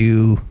going to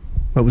do,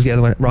 what was the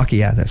other one?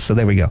 Rocky Athens. So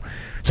there we go.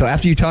 So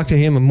after you talk to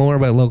him and more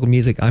about local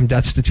music,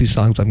 that's the two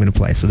songs I'm going to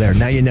play. So there,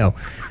 now you know.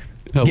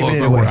 I love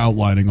that we're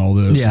outlining all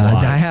this. Yeah,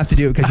 live. I have to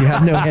do it because you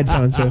have no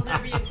headphones. So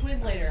There'll be a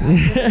quiz later.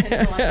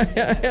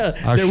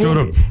 I should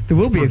have. There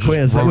will be a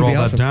quiz. Wrote That would all be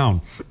awesome. that down.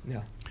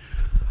 Yeah.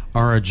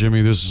 All right,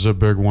 Jimmy, this is a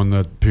big one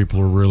that people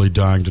are really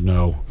dying to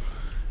know.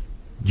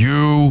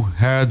 You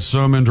had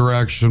some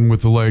interaction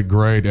with the late,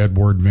 great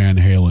Edward Van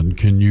Halen.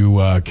 Can you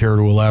care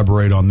to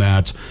elaborate on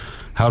that?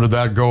 How did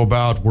that go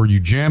about? Were you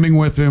jamming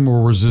with him,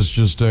 or was this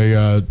just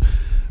a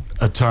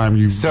time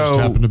you just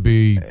happened to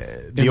be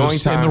in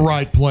the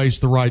right place,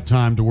 the right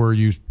time to where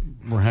you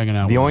were hanging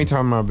out? The only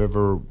time I've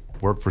ever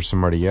worked for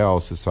somebody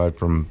else, aside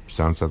from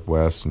Sound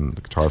Southwest and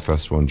the Guitar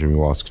Festival and Jimmy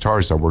Wallace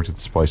Guitars, I worked at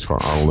this place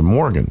called Arnold and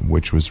Morgan,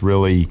 which was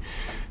really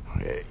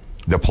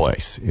the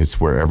place. It's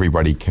where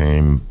everybody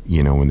came,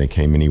 when they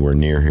came anywhere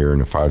near here in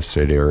the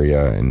 5-state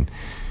area. And,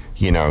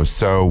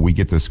 so we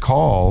get this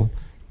call,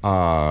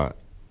 and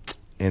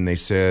they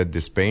said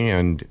this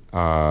band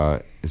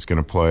is going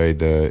to play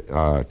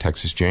the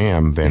Texas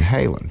Jam Van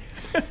Halen,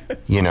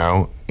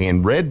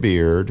 and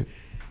Redbeard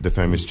the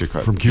famous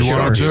Chicago from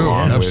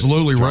QR2,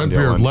 absolutely,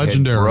 Redbeard,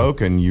 legendary.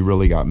 Broken, You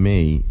Really Got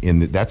Me.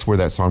 That's where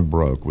that song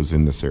broke, was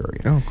in this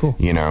area. Oh, cool.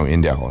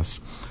 In Dallas.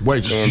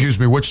 Wait, excuse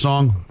me, which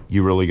song?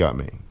 You Really Got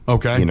Me.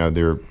 Okay.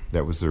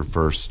 That was their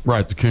first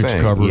the Kinks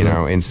thing,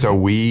 cover. And so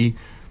we,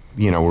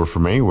 were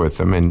familiar with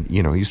him, and,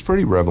 he was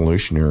pretty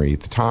revolutionary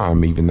at the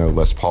time, even though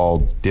Les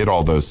Paul did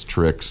all those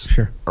tricks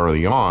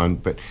early on,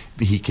 but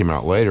he came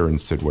out later and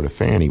said what a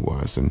fan he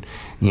was. And,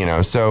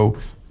 so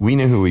we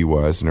knew who he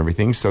was and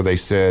everything. So they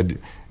said,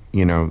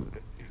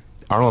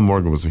 Arlen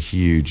Morgan was a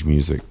huge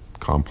music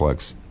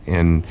complex.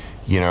 And,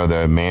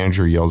 the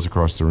manager yells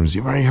across the room,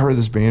 "You already heard of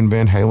this band,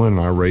 Van Halen?" And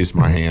I raised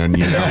my hand,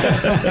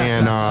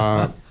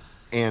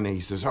 and he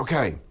says,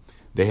 "Okay,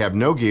 they have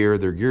no gear.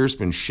 Their gear's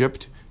been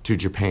shipped to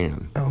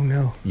Japan." Oh,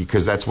 no.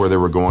 Because that's where they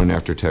were going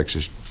after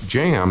Texas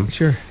Jam.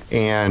 Sure.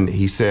 And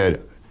he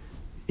said,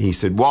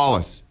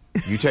 "Wallace,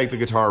 you take the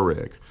guitar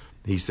rig."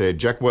 He said,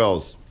 "Jack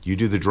Wells, you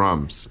do the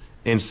drums."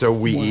 And so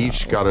we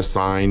each got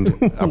assigned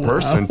a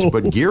person to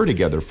put gear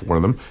together for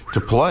them to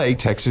play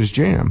Texas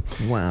Jam.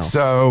 Wow.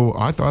 So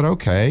I thought,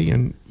 okay.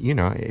 And,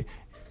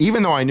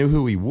 even though I knew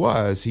who he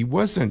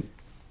wasn't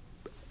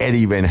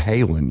Eddie Van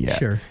Halen yet.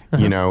 Sure.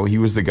 He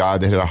was the guy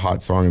that had a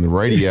hot song on the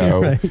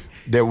radio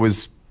that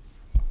was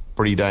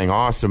pretty dang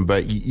awesome,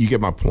 but you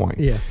get my point.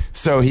 Yeah.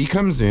 So he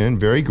comes in,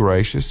 very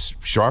gracious,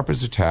 sharp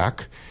as a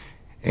tack.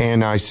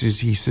 And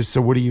he says, "So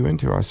what are you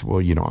into?" I said,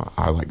 "Well,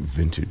 I like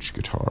vintage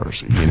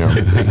guitars,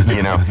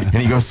 And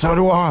he goes, "So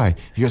do I."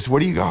 He goes,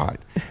 "What do you got?"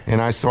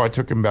 And I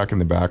took him back in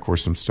the back where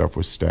some stuff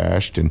was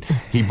stashed, and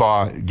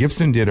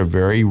Gibson did a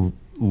very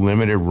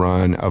limited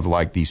run of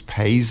like these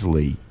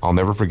Paisley, I'll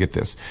never forget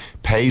this,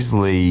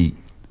 Paisley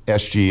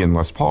SG and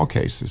Les Paul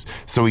cases.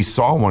 So he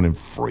saw one and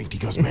freaked. He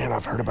goes, "Man,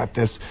 I've heard about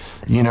this.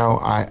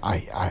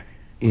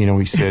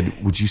 He said,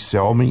 'Would you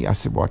sell me?' I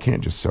said, 'Well, I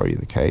can't just sell you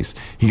the case.'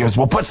 He goes,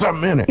 'Well, put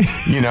something in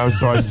it.'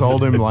 So I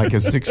sold him like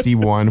a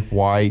 61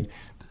 white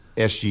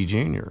SG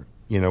Junior,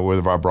 with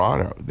a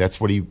vibrato.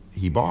 That's what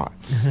he bought.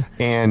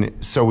 And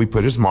so we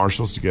put his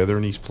Marshalls together,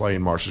 and he's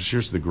playing Marshalls.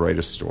 Here's the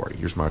greatest story.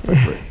 Here's my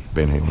favorite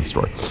Van Halen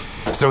story.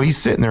 So he's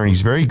sitting there, and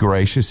he's very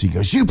gracious. He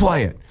goes, "You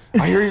play it.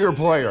 I hear you're a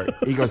player."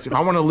 He goes,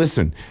 "I want to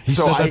listen." He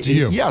said that to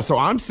you. Yeah, so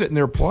I'm sitting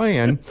there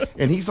playing,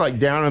 and he's like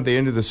down at the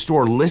end of the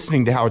store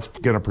listening to how it's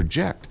going to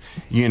project,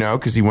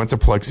 because he wants a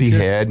plexi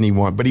head,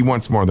 but he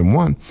wants more than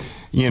one,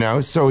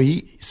 So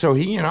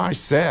he and I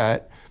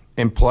sat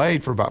and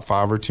played for about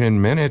 5 or 10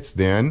 minutes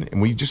then,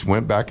 and we just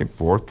went back and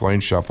forth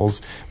playing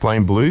shuffles,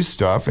 playing blues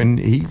stuff, and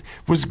he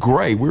was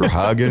great. We were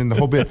hugging and the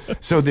whole bit.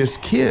 So this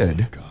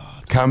kid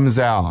comes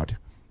out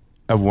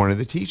of one of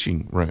the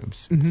teaching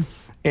rooms. Mm-hmm.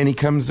 And he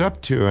comes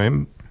up to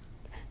him,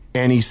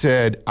 and he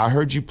said, "I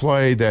heard you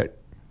play that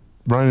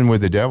Running with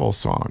the Devil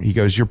song." He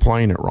goes, "You're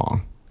playing it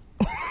wrong."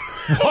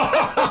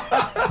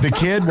 The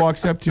kid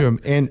walks up to him,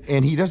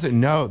 and he doesn't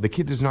know. The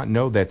kid does not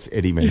know that's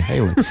Eddie Van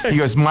Halen. He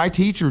goes, "My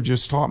teacher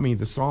just taught me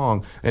the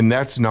song, and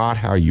that's not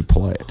how you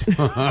play it."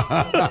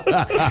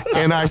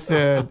 And I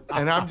said,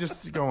 and I'm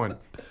just going,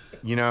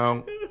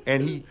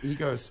 and he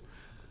goes,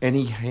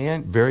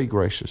 and very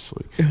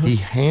graciously, he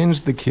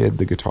hands the kid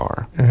the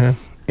guitar.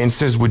 And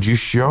says, "Would you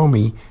show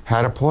me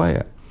how to play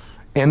it?"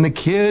 And the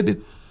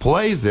kid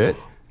plays it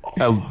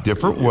a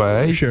different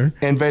way. Sure.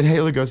 And Van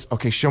Halen goes,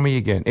 "Okay, show me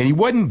again." And he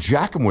wasn't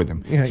jacking with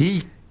him. Yeah.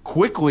 He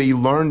quickly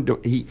learned.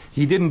 He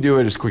didn't do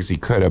it as quick as he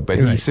could have, but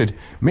he said,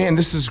 "Man,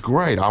 this is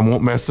great. I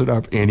won't mess it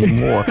up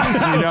anymore."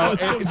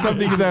 And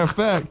something to that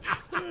effect.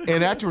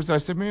 And afterwards, I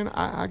said, "Man,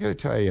 I got to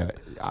tell you,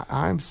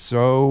 I'm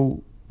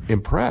so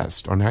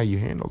impressed on how you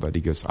handled that."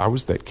 He goes, "I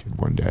was that kid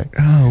one day."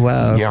 Oh,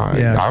 wow.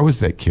 Yeah. I was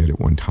that kid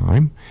at one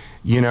time.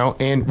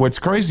 And what's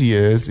crazy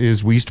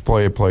is we used to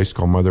play a place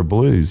called Mother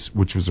Blues,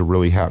 which was a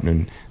really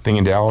happening thing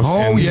in Dallas. Oh,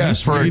 and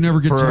yes. For, you never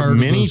get for tired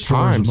many of those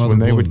stories times of when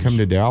Mother they would Blues. come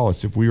to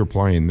Dallas, if we were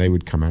playing, they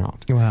would come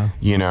out. Wow.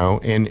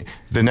 And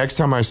the next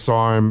time I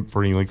saw him,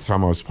 for any length of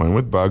time, I was playing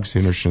with Bugs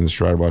Henderson and the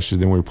Stradivarius.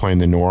 Then we were playing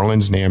the New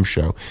Orleans NAMM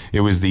show.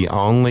 It was the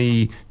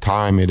only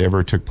time it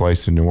ever took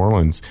place in New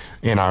Orleans.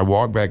 And I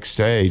walked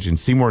backstage, and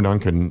Seymour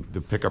Duncan, the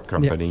pickup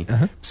company,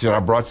 said, "I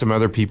brought some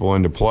other people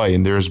into play."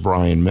 And there's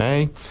Brian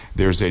May,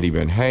 there's Eddie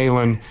Van Halen,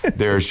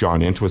 there's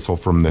John Entwistle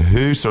from The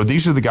Who. So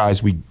these are the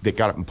guys that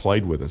got up and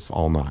played with us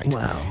all night.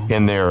 Wow.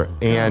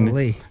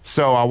 And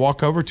so I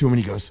walk over to him,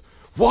 and he goes,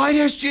 "White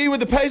SG with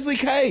the Paisley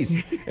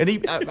case." And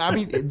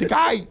the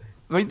guy,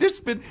 this has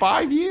been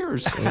 5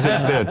 years since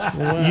then,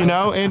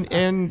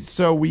 and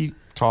so we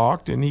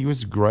talked, and he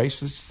was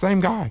gracious, same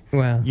guy.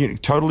 Wow.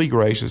 Totally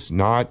gracious,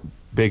 not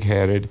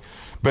big-headed.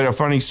 But a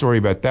funny story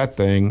about that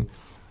thing.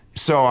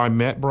 So I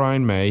met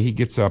Brian May. He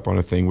gets up on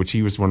a thing, which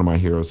he was one of my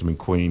heroes.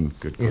 Queen,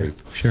 good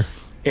grief. Yeah, sure.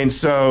 And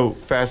so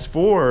fast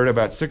forward,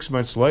 about 6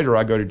 months later,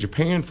 I go to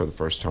Japan for the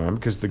first time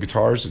because the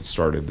guitars had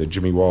started. The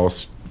Jimmy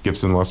Wallace,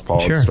 Gibson Les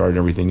Paul had started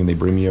everything, and they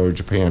bring me over to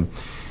Japan.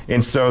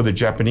 And so the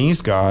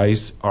Japanese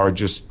guys are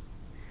just,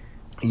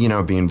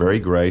 being very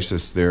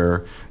gracious.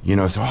 They're,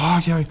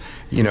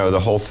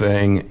 the whole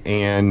thing.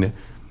 And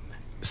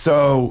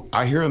so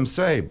I hear them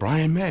say,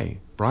 Brian May.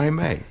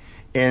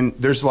 and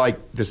there's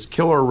like this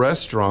killer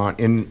restaurant,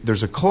 and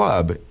there's a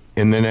club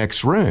in the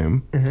next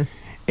room.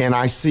 And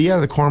I see out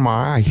of the corner of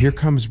my eye, here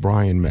comes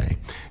Brian May.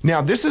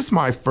 Now, this is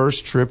my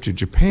first trip to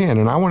Japan,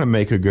 and I want to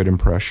make a good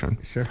impression.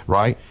 Sure.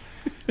 Right?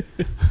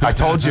 I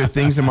told you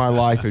things in my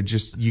life are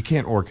just, you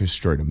can't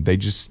orchestrate them.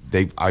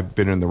 I've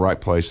been in the right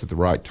place at the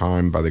right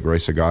time by the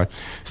grace of God.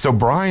 So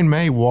Brian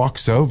May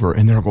walks over,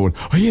 and they're going,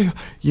 oh yeah,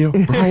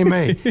 Brian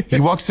May. He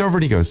walks over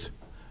and he goes,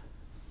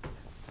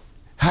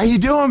 how you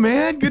doing,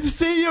 man? Good to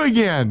see you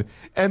again.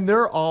 And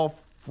they're all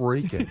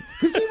freaking,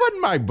 because he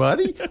wasn't my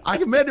buddy. I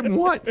met him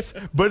once,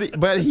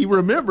 but he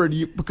remembered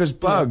because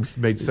Bugs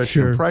made such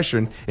an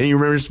impression, and he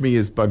remembers me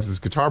as Bugs'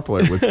 guitar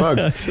player with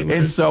Bugs.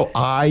 And so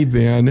I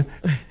then,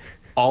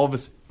 all of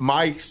us,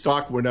 my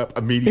stock went up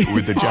immediately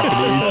with the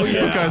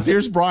Japanese because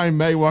here's Brian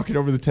May walking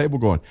over the table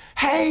going,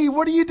 hey,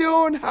 what are you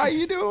doing? How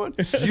you doing?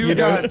 You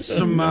got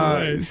some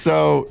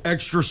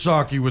extra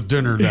sake with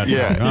dinner that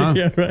time, huh?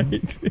 Yeah,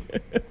 right.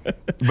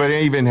 But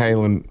even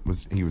Halen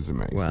was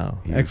amazing. Wow,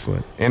 He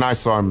excellent. And I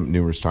saw him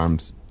numerous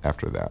times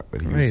after that,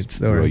 but he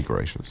was really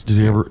gracious. Did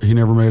he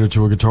never made it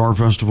to a guitar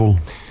festival?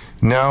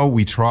 No,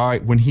 we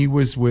tried. When he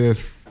was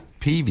with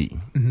Peavy,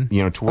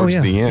 towards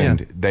the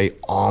end, they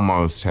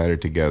almost had it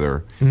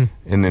together.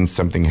 And then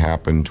something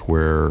happened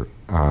where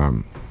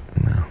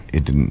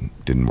it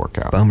didn't work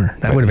out. Bummer.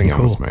 That would have been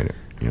cool. Almost made it,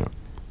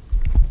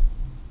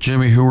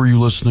 Jimmy, who were you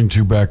listening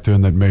to back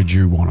then that made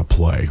you want to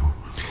play?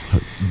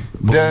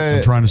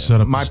 I'm trying to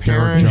set up my this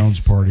Derek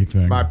Jones party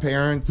thing. My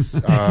parents,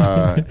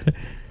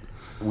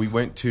 we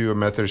went to a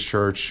Methodist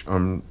church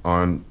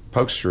on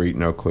Polk Street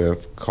in Oak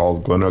Cliff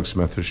called Glen Oaks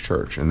Methodist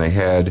Church, and they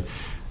had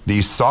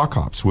these sock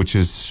hops, which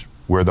is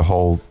where the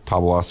whole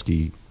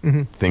Tobolowsky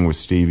thing with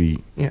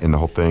Stevie and the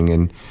whole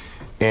thing,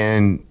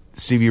 and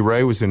Stevie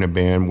Ray was in a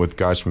band with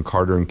guys from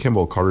Carter and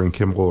Kimball. Carter and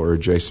Kimball are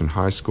adjacent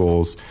high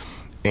schools,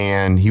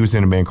 and he was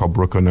in a band called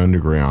Brooklyn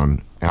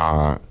Underground.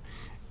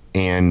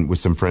 And with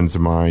some friends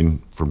of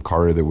mine from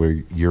Carter that were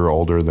a year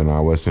older than I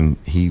was, and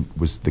he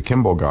was the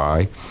Kimball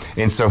guy.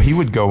 And so he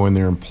would go in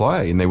there and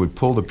play, and they would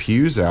pull the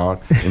pews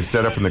out and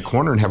set up in the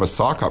corner and have a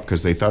sock hop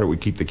because they thought it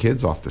would keep the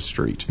kids off the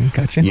street.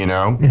 Gotcha.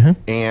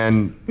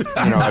 And,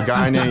 a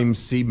guy named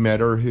Steve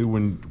Metter, who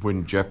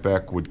when Jeff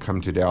Beck would come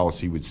to Dallas,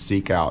 he would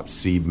seek out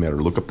Steve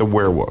Metter. Look up the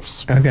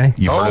Werewolves. Okay.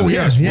 You've heard of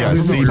yes. Yeah,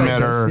 Steve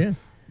Metter.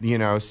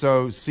 Metter.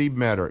 So Steve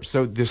Metter.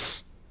 So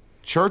this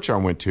church I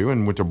went to,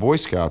 and went to Boy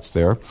Scouts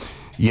there,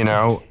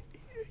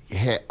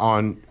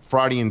 on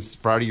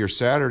Friday or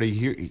Saturday,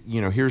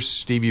 here's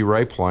Stevie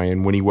Ray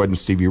playing when he wasn't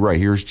Stevie Ray.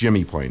 Here's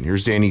Jimmy playing.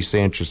 Here's Danny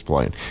Sanchez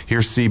playing.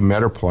 Here's Steve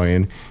Metter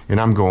playing.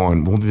 And I'm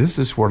going, well, this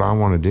is what I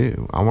want to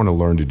do. I want to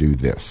learn to do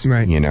this,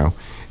 right.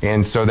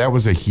 And so that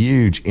was a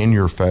huge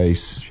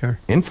in-your-face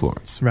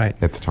influence at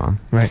the time.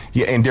 Right.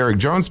 Yeah, and Derek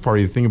Jones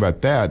Party, the thing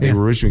about that, they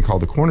were originally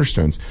called the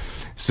Cornerstones.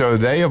 So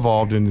they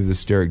evolved into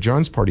this Derek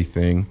Jones Party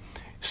thing.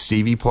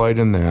 Stevie played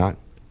in that.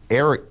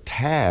 Eric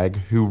Tagg,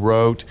 who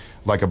wrote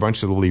like a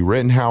bunch of the Lee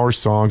Rittenhauer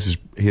songs.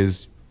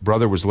 His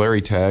brother was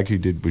Larry Tagg, who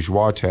did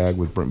Bourgeois Tagg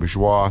with Brent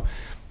Bourgeois,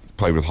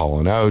 played with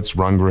Hall & Oates,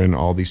 Rundgren,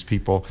 all these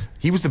people.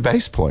 He was the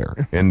bass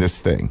player in this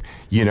thing,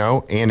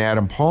 And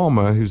Adam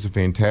Palma, who's a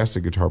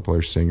fantastic guitar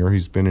player, singer,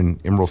 who's been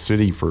in Emerald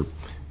City for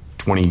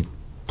 20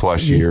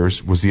 plus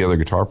years, was the other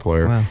guitar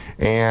player. Wow.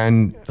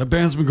 And that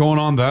band's been going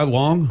on that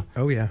long?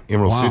 Oh, yeah.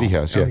 Emerald City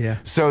has, Oh, yeah.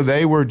 So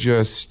they were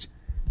just,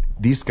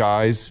 these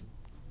guys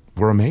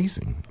were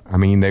amazing. I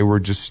mean, they were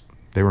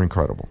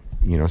incredible,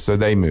 so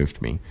they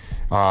moved me.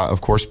 Of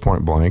course,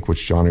 Point Blank,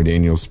 which Johnny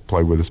Daniels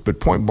played with us, but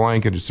Point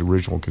Blank at its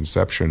original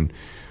conception,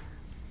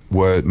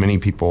 what many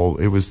people,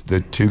 it was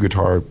the two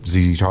guitar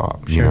ZZ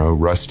Top,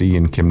 Rusty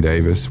and Kim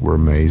Davis were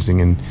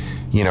amazing. And,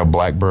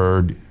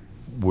 Blackbird,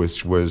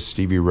 which was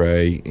Stevie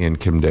Ray and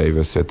Kim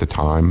Davis at the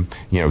time,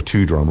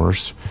 two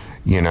drummers,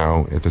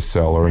 at the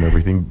cellar and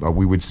everything.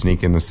 We would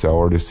sneak in the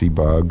cellar to see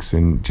Bugs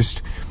and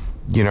just,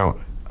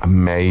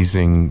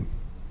 amazing.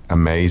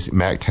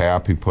 Mac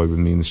Tapp, who played with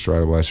me in the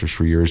Stratoblasers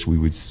for years, we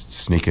would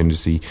sneak in to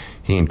see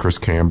he and Chris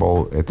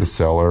Campbell at the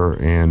Cellar.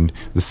 And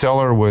the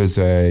Cellar was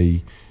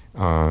an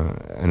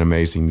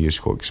amazing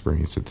musical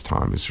experience at the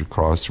time. It's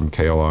across from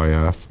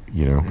KLIF,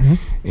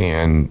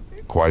 and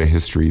quite a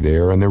history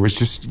there. And there was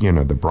just,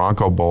 the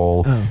Bronco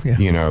Bowl,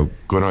 Glen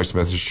Oaks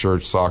Methodist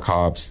Church, sock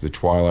hops, the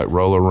Twilight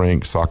Roller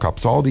Rink, sock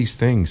hops, all these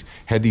things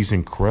had these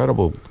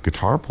incredible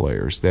guitar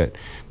players that,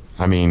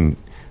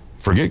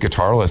 forget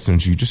guitar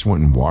lessons, you just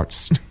went and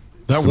watched.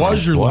 That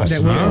was your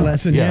lesson. That was your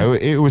lesson, yeah.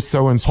 It was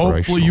so inspirational.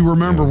 Hopefully you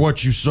remember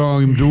what you saw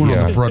him doing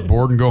on the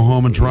fretboard and go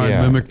home and try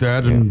and mimic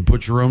that and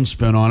put your own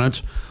spin on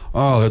it.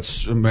 Oh,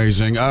 that's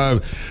amazing.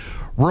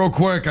 Real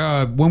quick,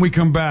 when we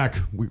come back,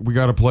 we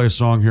got to play a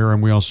song here,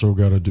 and we also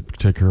got to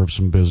take care of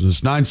some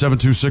business.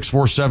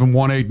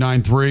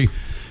 972-647-1893.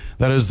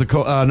 That is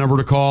the number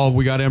to call.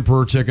 We got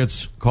Emperor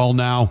tickets. Call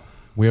now.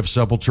 We have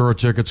Sepultura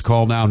tickets.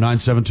 Call now,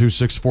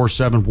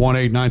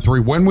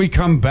 972-647-1893. When we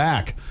come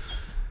back,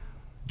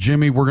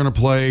 Jimmy, we're going to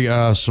play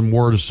some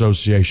word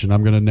association.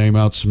 I'm going to name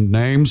out some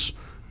names,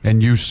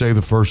 and you say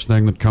the first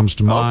thing that comes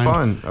to mind.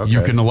 Fun. Okay.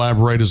 You can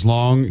elaborate as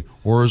long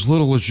or as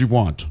little as you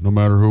want, no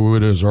matter who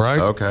it is, all right?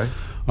 Okay.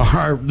 All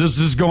right, this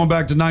is going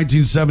back to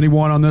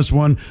 1971 on this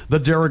one, the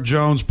Derek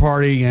Jones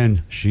Party,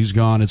 and she's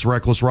gone. It's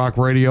Reckless Rock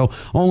Radio,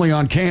 only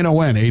on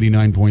KNON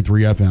 89.3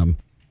 FM.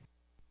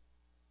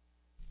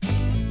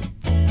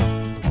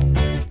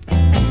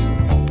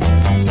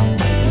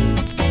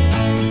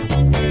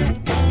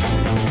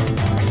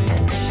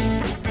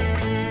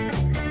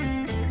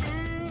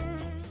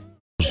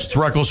 It's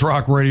Reckless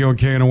Rock Radio on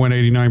KNON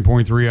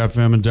 89.3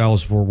 FM in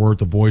Dallas-Fort Worth,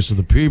 the voice of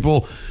the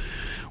people.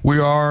 We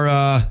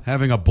are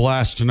having a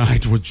blast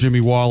tonight with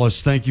Jimmy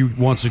Wallace. Thank you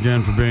once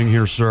again for being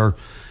here, sir.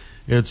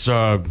 It's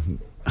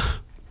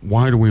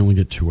why do we only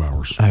get 2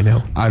 hours? I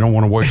know. I don't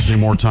want to waste any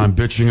more time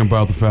bitching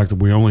about the fact that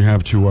we only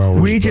have 2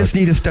 hours. We just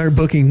need to start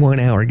booking 1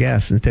 hour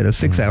guests instead of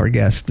 6 hour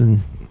guests,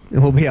 and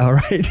we'll be all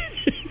right.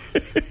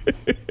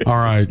 All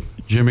right,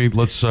 Jimmy,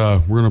 let's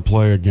we're going to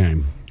play a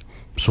game,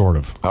 sort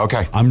of.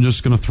 Okay. I'm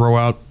just going to throw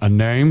out a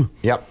name.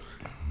 Yep.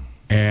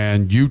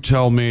 And you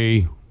tell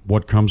me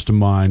what comes to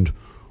mind.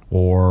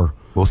 Or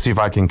we'll see if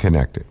I can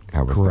connect it.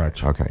 How was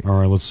correct. That? Okay.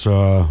 All right. Let's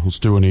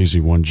do an easy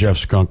one. Jeff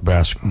Skunk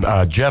Baxter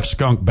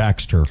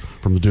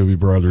from the Doobie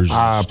Brothers.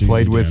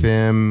 Played with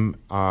him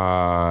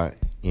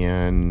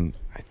in,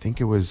 I think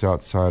it was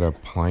outside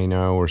of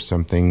Plano or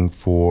something.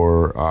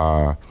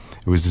 For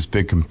it was this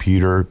big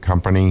computer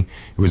company.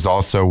 It was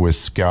also with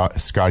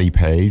Scotty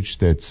Page.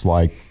 That's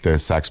like the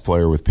sax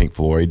player with Pink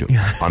Floyd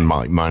on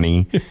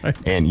Money,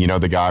 and you know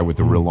the guy with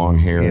the real long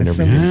hair and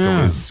everything. Yeah. So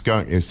it was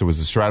Skunk. So it was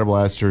the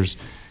Stratoblasters.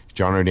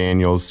 John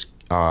O'Daniels,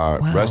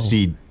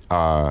 Rusty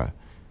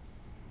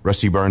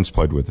Burns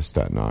played with us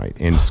that night,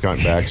 and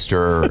Skunk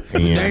Baxter.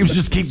 And names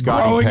just keep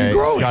growing and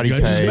growing. Scotty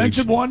I just Page.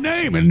 mentioned one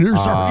name, and there's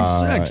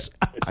already 6.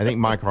 I think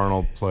Mike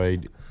Arnold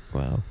played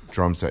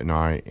drums that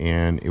night,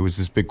 and it was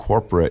this big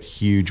corporate,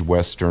 huge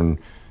Western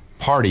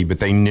party, but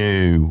they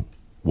knew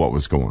what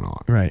was going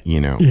on, right?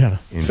 You know, yeah.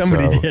 And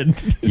Somebody did.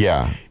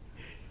 Yeah.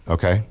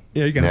 Okay.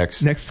 Yeah. You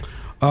got next.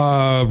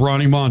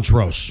 Ronnie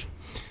Montrose.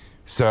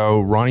 So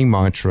Ronnie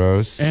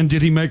Montrose. And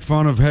did he make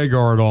fun of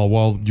Hagar at all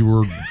while you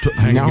were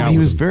hanging out? No, he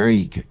with was him?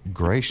 very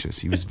gracious.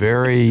 He was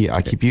very.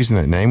 I keep using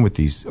that name with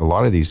a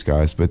lot of these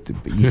guys, but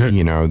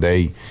you know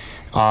they.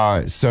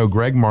 So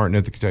Greg Martin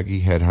at the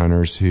Kentucky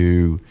Headhunters,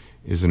 who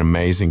is an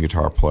amazing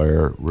guitar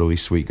player, really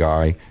sweet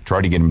guy.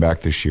 Tried to get him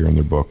back this year, and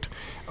they're booked.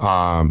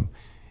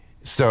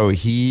 So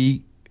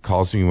he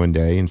calls me one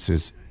day and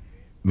says,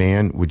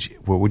 man,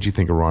 what would you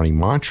think of Ronnie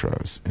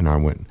Montrose? And I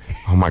went,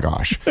 oh my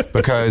gosh.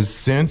 Because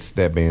since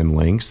that band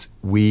Lynx,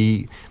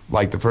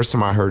 like the first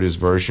time I heard his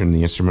version,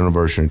 the instrumental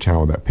version of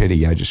Town Without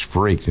Pity, I just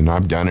freaked. And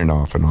I've done it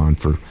off and on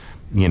for,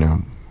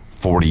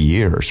 40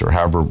 years or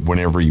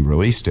whenever he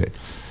released it.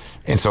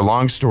 And so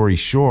long story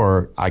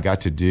short, I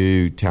got to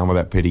do Town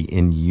Without Pity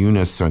in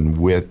unison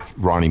with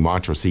Ronnie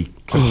Montrose. He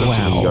comes up to me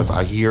and he goes,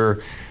 I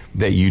hear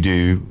that you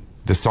do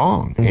the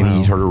song. And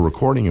he heard a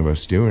recording of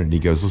us doing it. He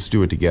goes, let's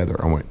do it together.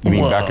 I went, you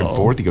mean back and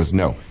forth? He goes,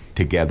 no,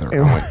 together.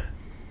 I went,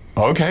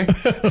 okay.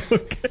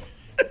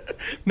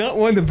 Not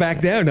one to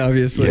back down,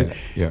 obviously.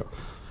 Yeah.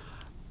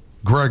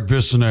 Greg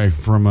Bissonnet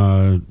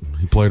from,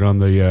 he played on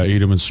the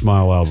Eat 'Em and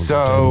Smile album.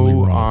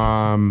 So,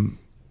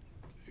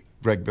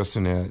 Greg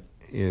Bissonnet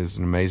is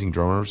an amazing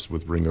drummer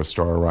with Ringo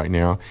Starr right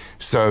now.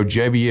 So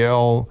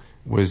JBL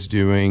was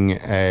doing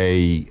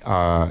they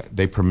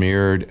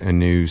premiered a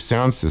new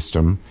sound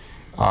system,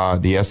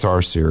 the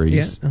SR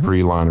series,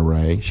 pre-line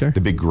array,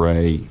 the big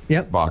gray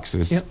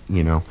boxes,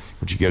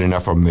 but you get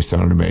enough of them, they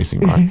sounded amazing,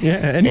 right?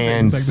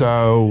 And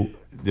so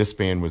this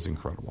band was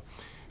incredible.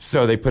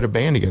 So they put a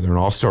band together, an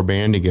all-star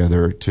band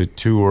together to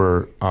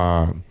tour,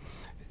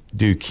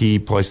 do key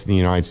places in the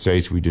United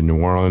States. We did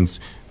New Orleans,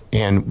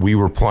 and we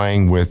were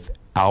playing with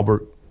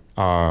Albert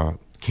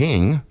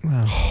King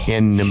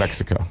in New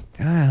Mexico,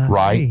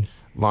 right?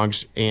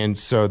 And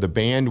so the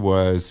band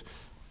was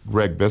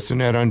Greg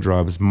Bissonnet on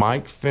drums,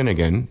 Mike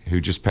Finnegan,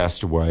 who just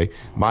passed away.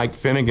 Mike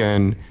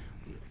Finnegan,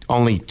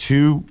 only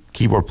 2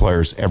 keyboard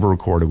players ever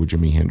recorded with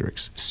Jimi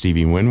Hendrix,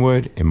 Stevie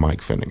Winwood and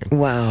Mike Finnegan.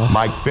 Wow.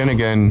 Mike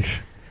Finnegan,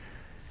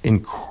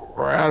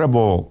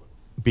 incredible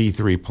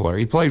B3 player.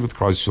 He played with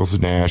Crosby, Stills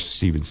and Nash,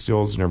 Stephen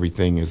Stills and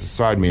everything as a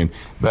sideman.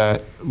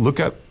 But look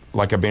up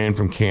like a band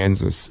from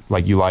Kansas,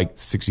 like you like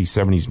 60s,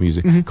 70s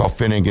music, called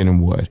Finnegan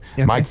and Wood.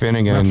 Okay. Mike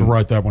Finnegan. I have to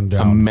write that one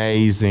down.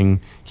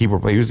 Amazing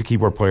keyboard player. He was the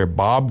keyboard player.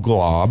 Bob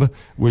Glob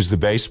was the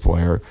bass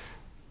player.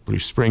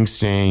 Bruce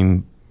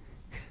Springsteen.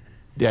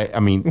 Yeah, I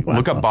mean,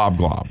 look up Bob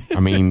Glob. I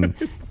mean,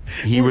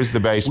 he was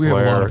the bass player. We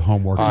have a lot of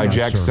homework.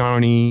 Jack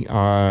Stoney,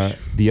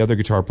 the other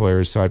guitar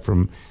player aside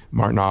from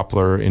Martin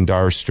Opler in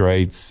Dire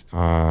Straits,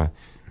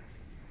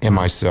 and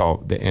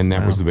myself, and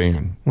that was the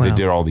band. They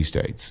did all these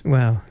dates.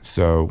 Wow.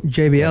 So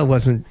JBL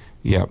wasn't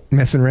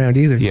messing around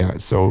either. Yeah,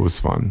 so it was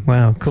fun.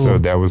 Wow, cool. So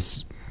that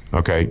was,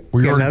 okay.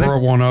 We already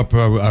brought one up.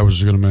 I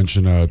was going to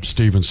mention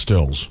Stephen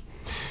Stills.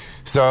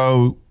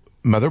 So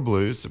Mother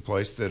Blues, the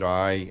place that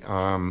I...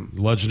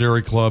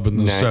 legendary club in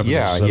the 70s.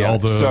 Yeah. All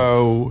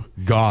the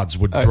gods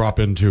would drop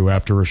into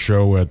after a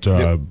show at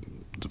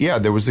Yeah,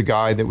 there was a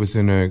guy that was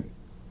in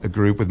a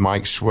group with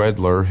Mike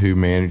Schwedler, who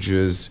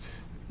manages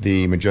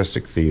the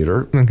Majestic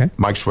Theater. Okay.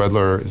 Mike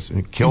Schwedler is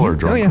a killer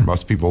drummer. yeah.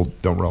 Most people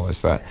don't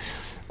realize that.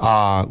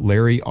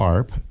 Larry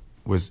Arp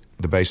was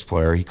the bass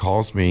player. He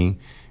calls me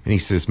and he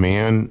says,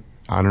 "Man,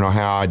 I don't know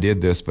how I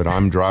did this, but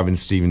I'm driving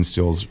Stephen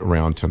Stills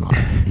around tonight."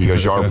 He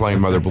goes, "You are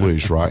playing Mother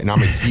Blues, right?" And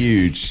I'm a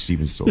huge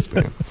Stephen Stills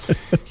fan,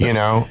 you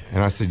know.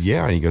 And I said,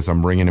 "Yeah." And he goes,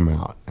 "I'm bringing him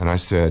out." And I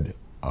said,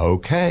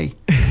 "Okay."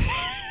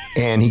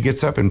 And he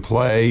gets up and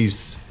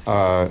plays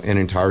an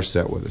entire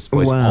set with us.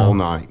 Plays all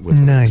night with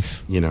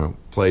us. You know,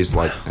 plays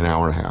like an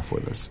hour and a half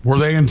with us. Were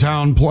they in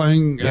town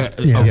playing? Yeah.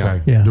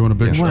 Okay. Yeah. Doing a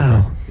big show.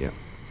 Wow. Yeah.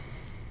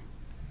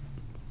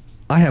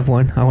 I have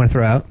one I want to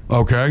throw out.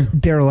 Okay.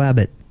 Daryl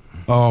Abbott.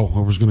 Oh, I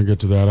was going to get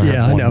to that. I Yeah,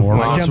 have I one know.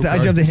 more. I jumped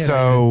ahead.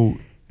 So,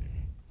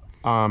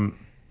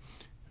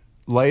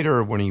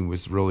 later when he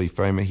was really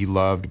famous, he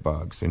loved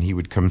Bugs, and he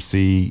would come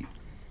see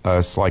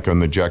us like on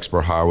the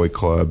Jacksboro Highway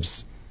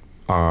clubs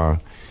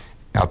out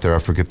there. I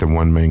forget the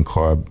one main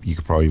club. You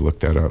could probably look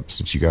that up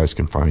since you guys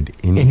can find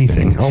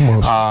anything.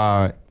 Almost.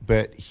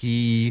 But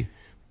he,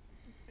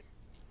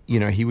 you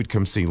know, he would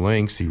come see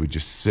Lynx. He would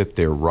just sit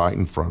there right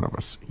in front of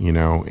us, you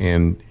know,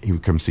 and he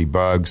would come see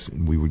Bugs,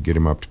 and we would get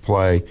him up to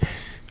play.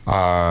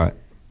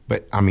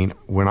 But I mean,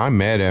 when I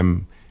met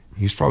him,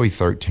 he was probably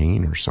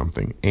 13 or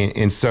something.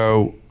 And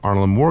so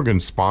Arnold and Morgan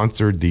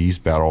sponsored these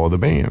Battle of the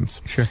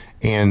Bands. Sure.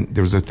 And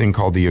there was a thing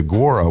called the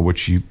Agora,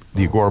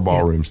 the Agora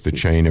Ballroom's the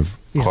chain of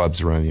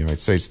clubs around the United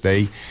States.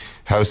 They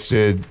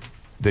hosted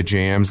the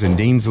jams, and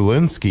Dean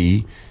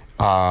Zielinski,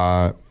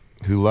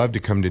 who loved to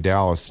come to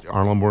Dallas,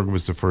 Arnold and Morgan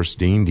was the first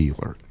Dean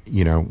dealer,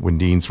 you know, when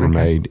Deans were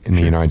made in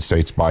the United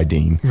States by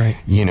Dean. Right.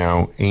 You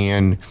know,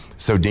 and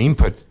so Dean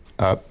put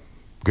up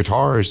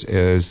guitars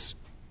as,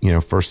 you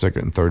know, first,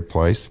 second, and third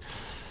place.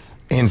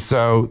 And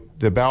so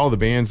the Battle of the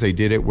Bands, they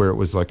did it where it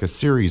was like a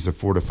series of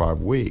 4 to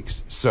 5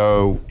 weeks.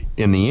 So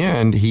in the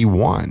end, he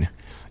won.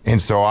 And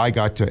so I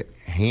got to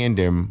hand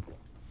him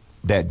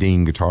that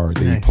Dean guitar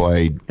that he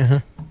played,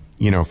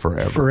 you know,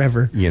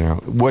 forever. You know,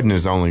 it wasn't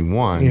his only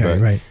one. Yeah, but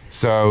right.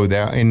 So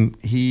that, and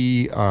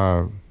he, you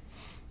know,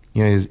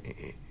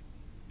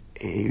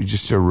 he was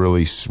just a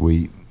really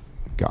sweet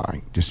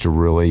guy. Just a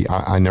really,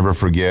 I never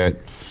forget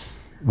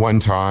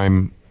one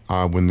time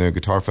when the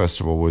Guitar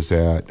Festival was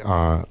at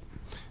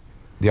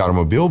the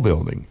Automobile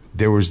Building,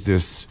 there was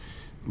this,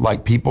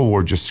 like, people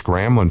were just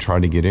scrambling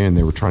trying to get in.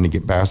 They were trying to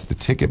get past the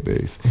ticket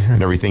booth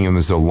and everything. And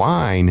there's a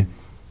line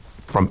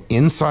from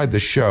inside the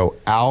show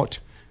out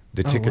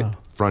the ticket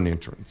front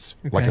entrance,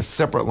 like a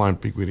separate line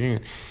for people getting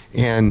in.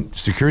 And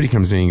security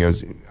comes in and he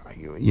goes,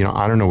 you know,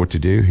 I don't know what to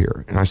do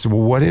here. And I said,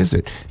 well, what is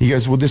it? He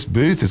goes, well, this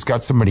booth has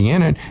got somebody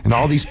in it, and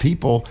all these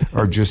people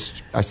are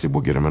just, I said,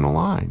 well, get them in a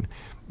line,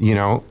 you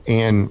know,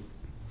 and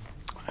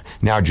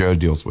now Joe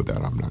deals with that.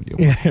 I'm not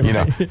dealing with it, you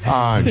know,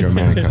 Joe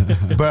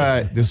Manica.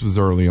 But this was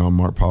early on,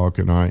 Mark Pollock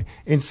and I.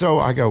 And so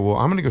I go, well,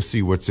 I'm going to go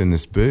see what's in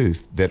this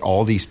booth that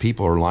all these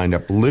people are lined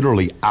up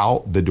literally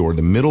out the door,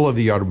 the middle of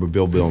the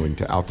Automobile Building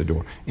to out the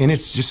door. And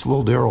it's just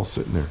little Daryl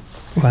sitting there.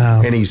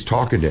 Wow. And he's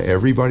talking to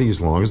everybody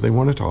as long as they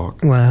want to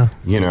talk. Wow.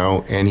 You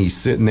know, and he's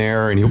sitting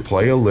there and he'll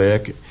play a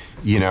lick,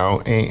 you know,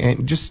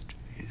 and just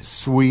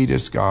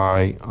sweetest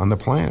guy on the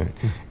planet.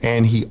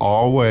 And he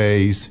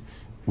always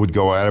would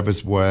go out of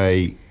his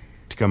way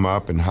to come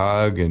up and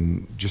hug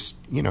and just,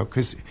 you know,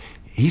 because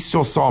he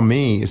still saw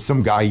me as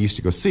some guy he used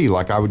to go see.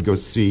 Like I would go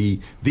see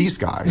these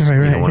guys, you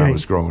know, when I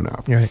was growing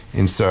up. Right.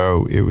 And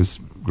so it was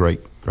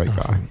great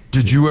guy.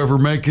 Did you ever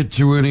make it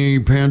to any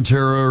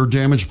Pantera or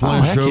Damage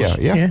Plan shows?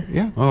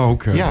 Yeah. Oh,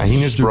 okay. Yeah, he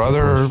and his Stupid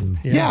brother. question.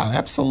 Yeah,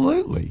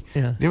 absolutely.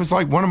 Yeah. It was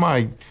like one of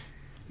my,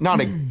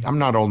 I'm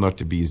not old enough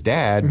to be his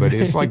dad, but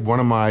it's like one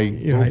of my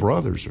little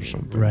brothers or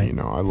something. Right. You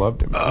know, I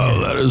loved him. Oh,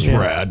 that is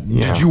rad.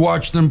 Yeah. Did you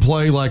watch them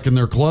play like in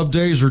their club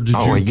days, or did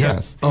you?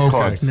 Yes. Okay.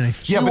 Clubs.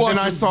 Nice. Yeah, So but you then watched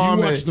I them- saw you him.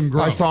 watched them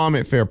grow. I saw him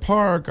at Fair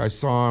Park. I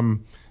saw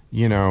him.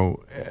 You know,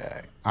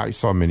 I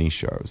saw many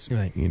shows.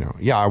 Right. You know,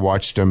 I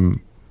watched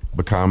him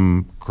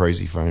become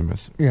crazy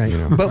famous. Right. You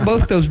know? But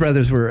both those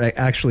brothers were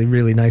actually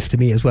really nice to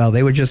me as well.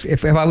 They would just,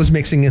 if I was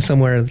mixing in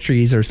somewhere in the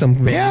trees or some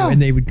venue,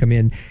 and they would come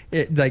in,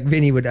 like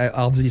Vinny would,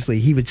 obviously,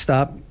 he would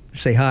stop,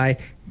 say hi,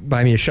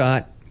 buy me a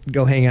shot,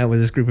 go hang out with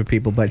this group of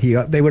people, but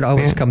they would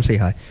always come say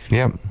hi.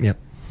 Yeah. Yep.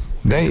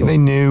 They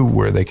knew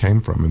where they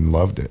came from and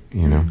loved it,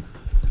 you know.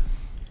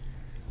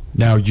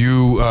 Now,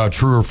 you,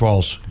 true or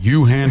false,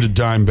 you handed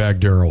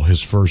Dimebag Darrell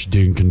his first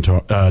Dean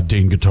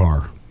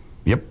guitar.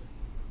 Yep.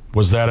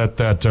 Was that at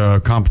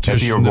that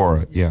competition? At the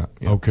Agora, yeah.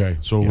 Okay,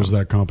 so it was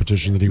that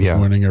competition that he was Yeah.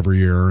 winning every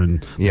year,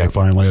 and they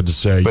finally had to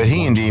say. But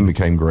he and Dean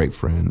became great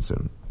friends,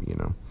 and, you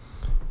know.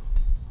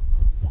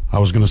 I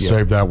was going to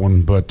save that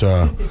one, but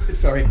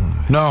Sorry.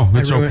 no,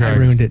 it's okay. I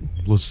ruined it.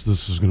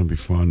 This is going to be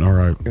fun. All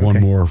right, one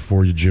more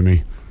for you,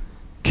 Jimmy.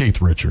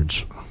 Keith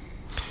Richards.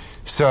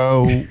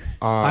 So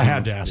I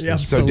had to ask Yeah.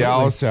 this. So Absolutely.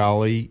 Dallas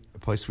Alley, a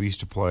place we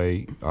used to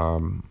play, where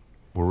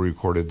we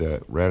recorded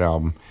the Red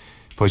album,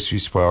 a place we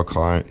used to play all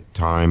the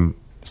time.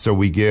 So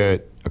we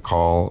get a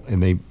call,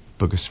 and they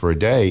book us for a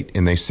date,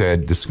 and they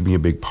said, this could be a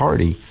big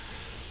party.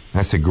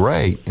 I said,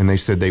 great. And they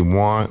said they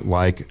want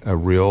like a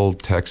real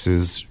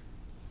Texas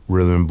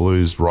rhythm and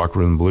blues, rock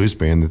rhythm and blues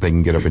band that they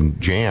can get up and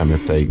jam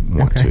if they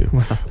want to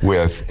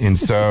with. And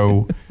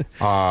so,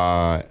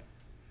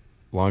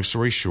 long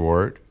story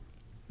short,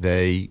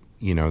 they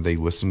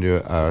listened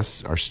to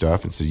us, our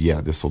stuff, and said,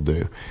 yeah, this will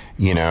do,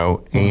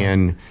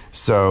 And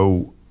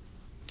so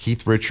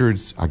Keith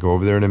Richards, I go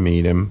over there to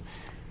meet him,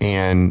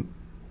 and,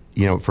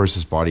 at first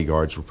his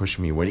bodyguards were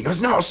pushing me away. He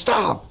goes, no,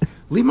 stop.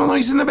 Leave him alone.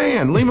 He's in the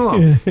band. Leave him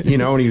alone.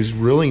 And he was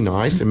really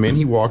nice. And then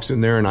he walks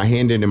in there, and I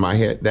handed him my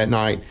head. That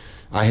night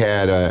I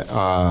had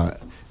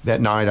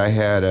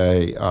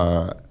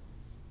a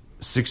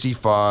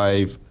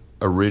 65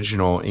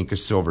 original Inca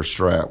Silver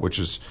Strat, which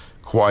is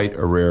quite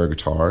a rare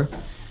guitar.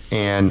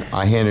 And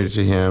I handed it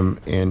to him,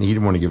 and he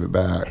didn't want to give it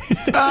back.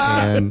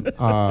 And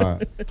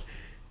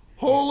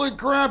holy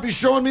crap! He's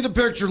showing me the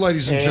picture,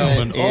 ladies and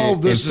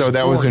gentlemen. So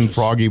that was in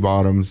Froggy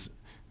Bottoms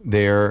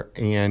there.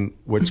 And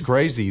what's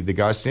crazy, the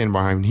guy standing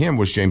behind him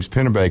was James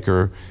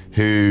Pennebaker,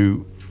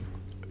 who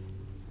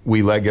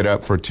we legged it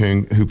up for a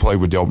tune, who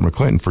played with Delbert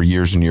McClinton for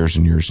years and years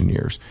and years and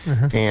years.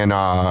 And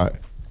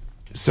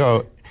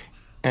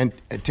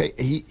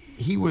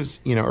he was,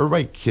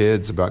 everybody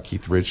kids about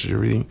Keith Richards and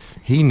everything.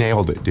 He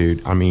nailed it,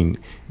 dude. I mean,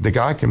 the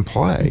guy can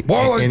play.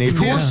 Well, and it's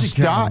his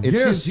style.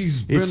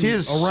 He's been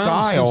around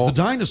style since the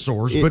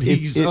dinosaurs, but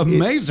he's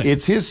amazing.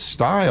 It's his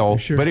style,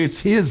 but it's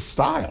his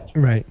style.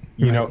 Right.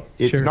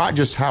 It's not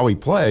just how he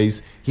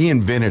plays. He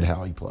invented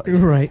how he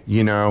plays. Right.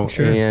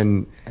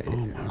 And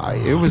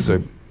it was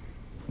a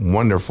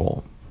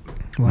wonderful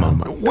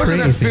moment. What did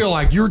that feel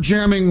like? You're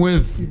jamming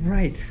with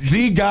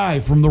the guy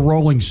from the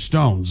Rolling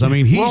Stones. I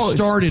mean, he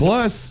started.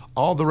 Plus,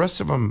 all the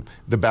rest of them,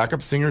 the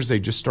backup singers, they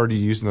just started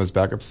using those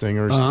backup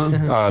singers.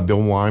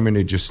 Bill Wyman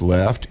had just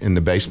left, and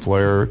the bass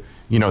player,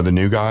 the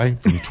new guy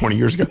from 20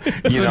 years ago,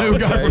 new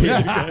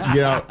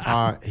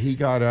guy. he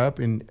got up,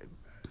 and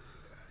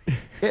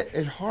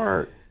at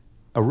heart,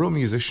 a real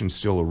musician's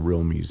still a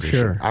real musician.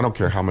 Sure. I don't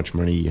care how much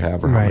money you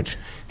have or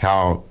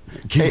how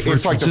Keith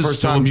it's like the Richards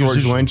first time George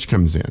musician. Lynch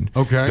comes in.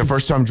 Okay. The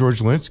first time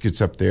George Lynch gets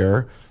up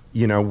there,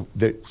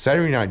 the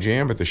Saturday Night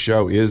Jam at the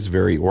show is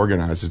very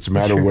organized. It's a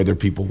matter of whether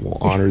people will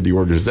honor the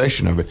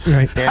organization of it.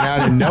 Right. And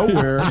out of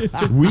nowhere,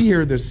 we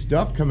hear this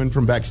stuff coming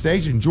from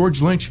backstage, and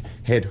George Lynch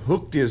had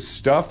hooked his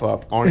stuff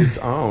up on his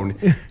own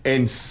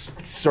and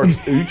starts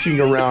ooching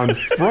around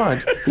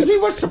front because he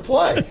wants to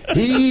play.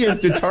 He is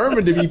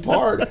determined to be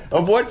part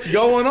of what's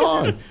going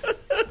on.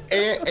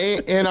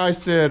 And I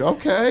said,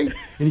 okay.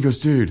 And he goes,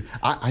 dude,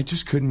 I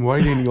just couldn't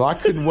wait any longer.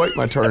 I couldn't wait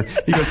my turn.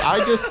 He goes,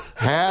 I just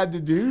had to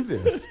do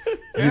this.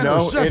 And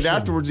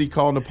afterwards he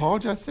called and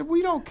apologized. I said,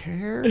 we don't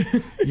care.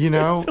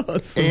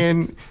 Awesome.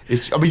 And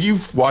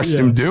you've watched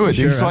him do it.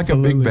 Sure, he's like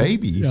absolutely. a big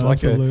baby. He's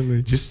like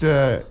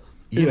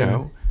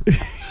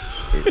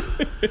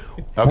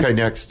Okay,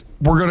 next.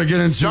 We're going to get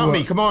into... Show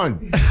me, come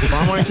on.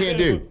 Find one I can't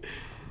do.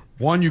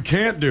 One you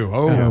can't do.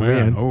 Oh,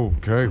 man. Oh,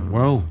 okay.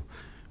 Well,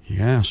 he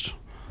asked.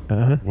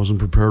 Wasn't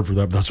prepared for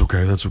that, but that's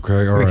okay. That's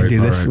okay. All right.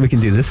 We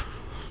can do this.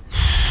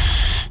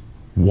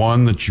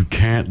 One that you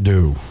can't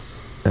do.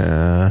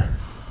 Let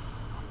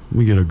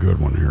me get a good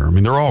one here. I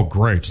mean, they're all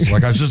great. It's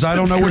like I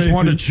don't know which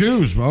one to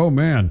choose. Oh,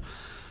 man.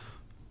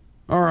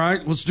 All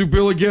right. Let's do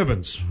Billy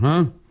Gibbons,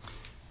 huh?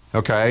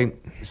 Okay.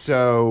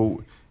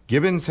 So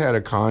Gibbons had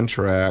a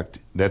contract.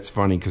 That's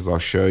funny because I'll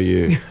show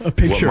you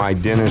what my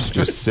dentist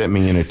just sent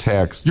me in a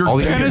text. Your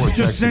dentist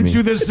just sent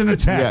you this in a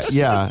text?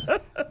 Yeah.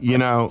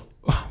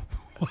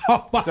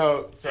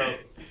 So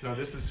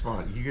this is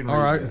fun. You can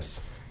read this.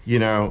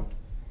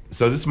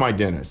 So this is my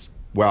dentist.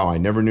 Wow, I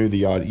never knew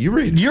the odds. You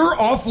read it. You're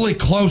awfully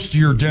close to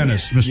your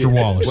dentist, Mr.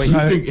 Wallace.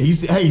 Wait,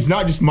 he's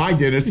not just my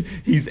dentist.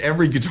 He's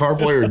every guitar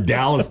player in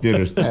Dallas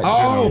dentist.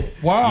 Oh,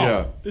 wow.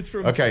 Yeah. It's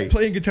from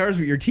playing guitars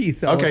with your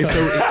teeth. Okay,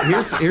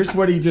 so here's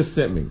what he just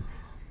sent me.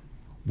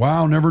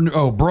 Wow, never knew.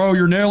 Oh, bro,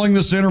 you're nailing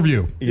this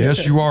interview. Yeah.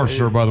 Yes, you are,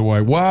 sir, by the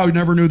way. Wow, you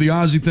never knew the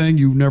Ozzy thing.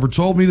 You never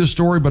told me the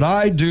story, but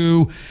I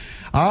do.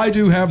 I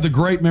do have the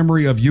great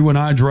memory of you and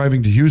I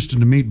driving to Houston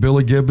to meet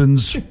Billy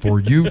Gibbons for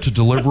you to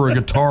deliver a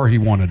guitar he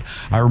wanted.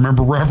 I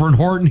remember Reverend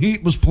Horton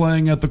Heat was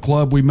playing at the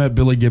club we met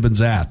Billy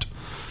Gibbons at.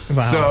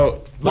 Wow.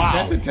 So,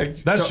 wow.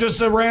 That's just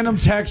a random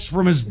text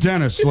from his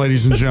dentist,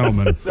 ladies and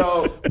gentlemen.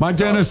 My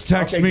dentist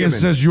texts me and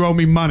says, you owe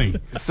me money.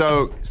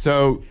 So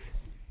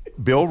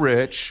Bill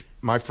Rich,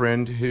 my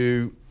friend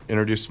who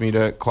introduced me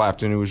to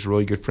Clapton, who was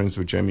really good friends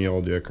with Jamie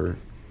Aldick,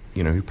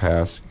 who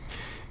passed.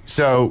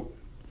 So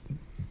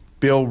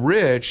Bill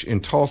Rich in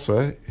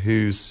Tulsa,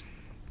 who's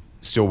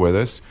still with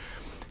us,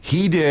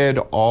 he did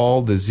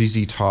all the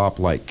ZZ Top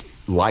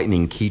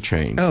lightning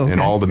keychains and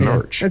all the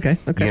merch. Okay.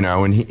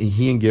 And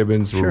he and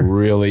Gibbons were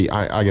really,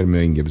 I got a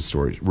million Gibbons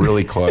stories,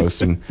 really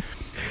close. And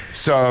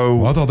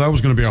so I thought that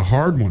was going to be a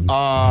hard one.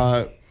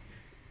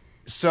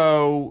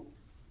 So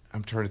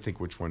I'm trying to think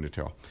which one to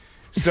tell.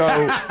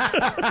 So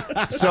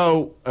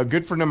a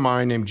good friend of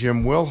mine named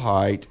Jim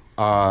Wilhite,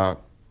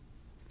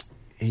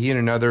 he and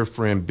another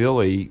friend,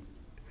 Billy,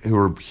 who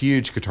are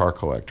huge guitar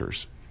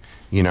collectors,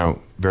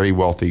 very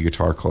wealthy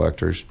guitar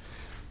collectors.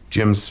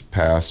 Jim's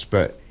passed,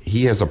 but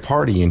he has a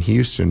party in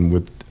Houston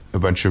with a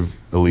bunch of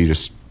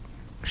elitist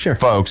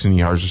folks, and he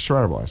hires the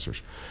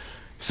Stratoblasters.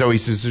 So he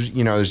says,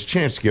 there's a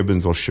chance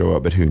Gibbons will show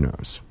up, but who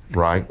knows,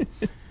 right?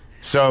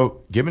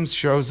 So Gibbons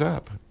shows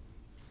up.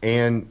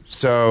 And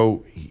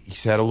so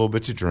he's had a little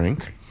bit to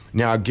drink.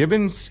 Now,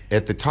 Gibbons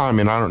at the time,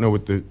 and I don't know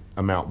what the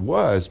amount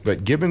was,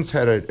 but Gibbons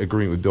had an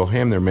agreement with Bill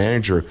Ham, their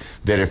manager,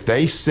 that if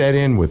they set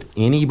in with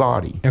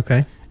anybody,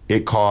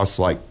 it costs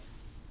like,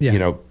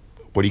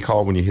 what do you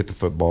call it when you hit the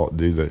football,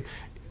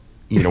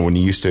 when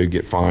you used to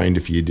get fined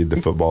if you did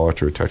the football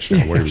after a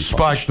touchdown. Whatever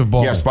spike the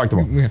ball. Yeah, spike the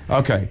ball. Yeah.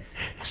 Okay.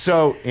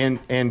 So,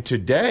 and to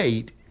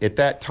date, at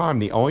that time,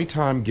 the only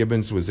time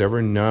Gibbons was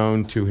ever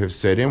known to have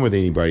set in with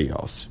anybody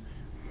else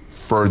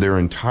for their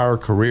entire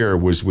career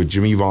was with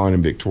Jimmy Vaughn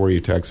in Victoria,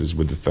 Texas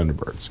with the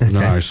Thunderbirds. Okay.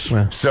 Nice.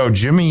 Wow. So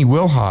Jimmy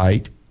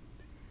Wilhite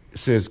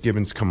says,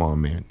 Gibbons, come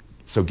on, man.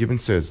 So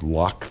Gibbons says,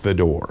 lock the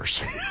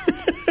doors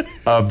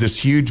of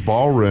this huge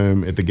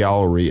ballroom at the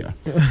Galleria.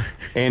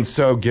 And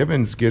so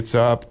Gibbons gets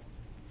up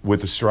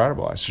with the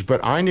Stratoblasters.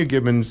 But I knew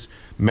Gibbons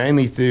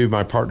mainly through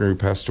my partner who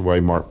passed away,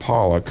 Mark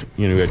Pollock,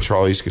 who had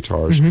Charlie's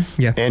Guitars.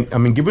 Yeah.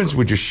 And, Gibbons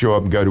would just show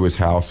up and go to his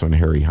house on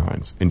Harry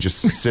Hines and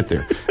just sit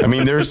there.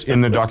 there's, in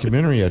the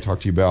documentary I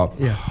talked to you about,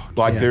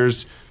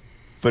 there's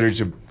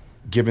footage of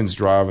Gibbons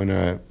driving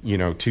a,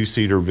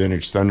 two-seater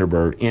vintage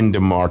Thunderbird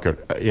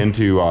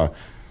into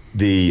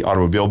the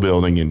automobile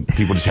building, and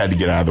people just had to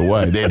get out of the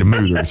way. They had to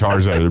move their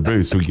guitars out of their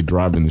booth so he could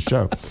drive in the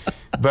show.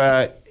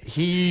 But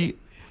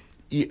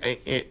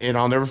and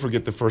I'll never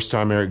forget the first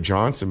time Eric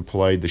Johnson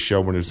played the show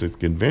when it was at the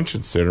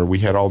convention center. We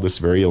had all this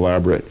very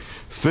elaborate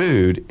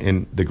food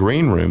in the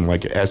green room,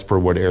 like as per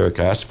what Eric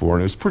asked for,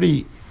 and it was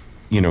pretty,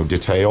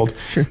 detailed.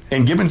 Sure.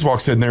 And Gibbons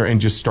walks in there and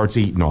just starts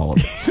eating all of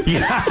it.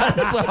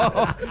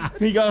 So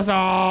he goes,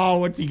 "Oh,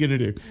 what's he gonna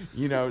do?"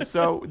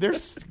 So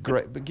there's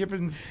great, but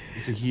Gibbons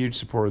is a huge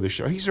supporter of the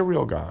show. He's a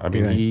real guy.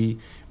 He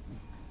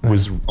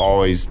was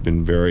always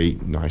been very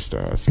nice to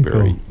us.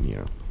 Very,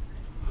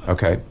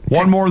 Okay.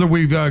 One more that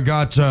we've got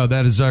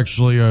that is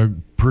actually a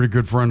pretty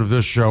good friend of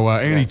this show,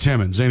 Andy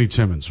Timmons. Andy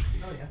Timmons.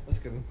 Oh, yeah, that's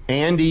good.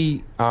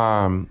 Andy,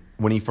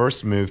 when he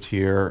first moved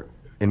here,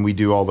 and we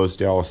do all those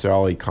Dallas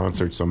Alley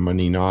concerts on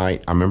Monday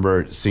night, I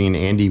remember seeing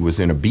Andy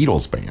was in a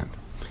Beatles band,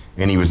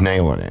 and he was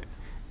nailing it.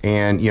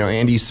 And,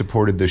 Andy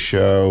supported the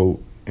show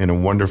in a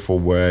wonderful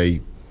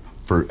way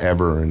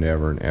forever and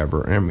ever and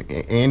ever. And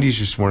Andy's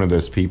just one of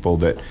those people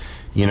that,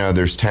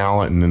 there's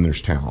talent and then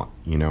there's talent.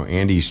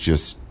 Andy's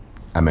just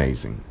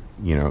amazing,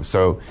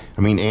 So,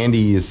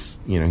 Andy is,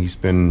 he's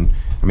been,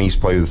 he's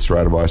played with the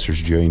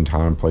Stratoblasters a jillion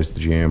times, plays the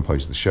jam,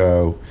 plays the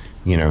show.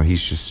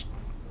 He's just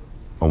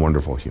a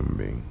wonderful human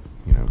being,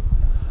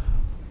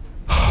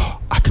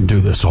 I can do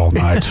this all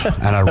night,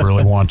 and I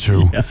really want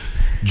to. Yes.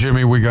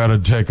 Jimmy, we got to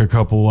take a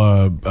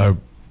couple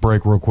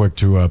break real quick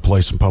to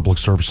play some public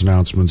service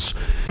announcements.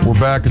 We're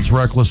back. It's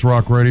Reckless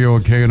Rock Radio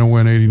at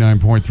KNON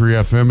 89.3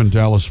 FM in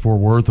Dallas-Fort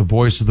Worth, the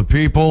voice of the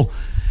people.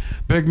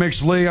 Big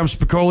Mix Lee, I'm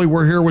Spicoli.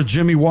 We're here with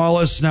Jimmy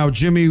Wallace. Now,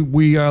 Jimmy,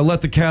 we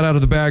let the cat out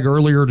of the bag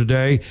earlier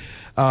today.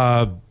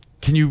 Can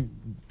you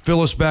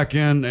fill us back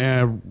in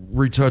and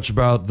retouch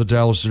about the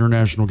Dallas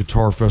International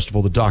Guitar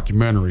Festival, the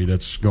documentary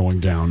that's going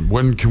down?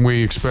 When can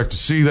we expect to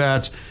see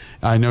that?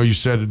 I know you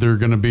said there's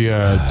going to be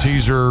a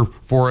teaser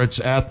for it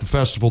at the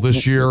festival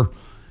this year.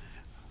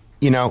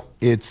 They've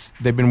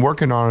been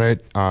working on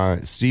it.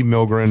 Steve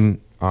Milgren,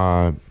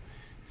 our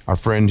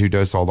friend who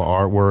does all the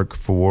artwork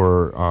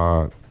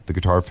for the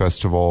Guitar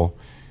Festival,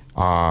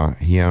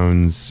 he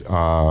owns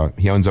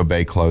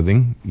Obey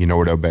Clothing. You know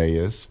what Obey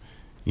is?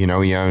 He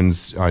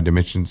owns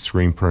Dimension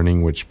Screen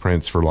Printing, which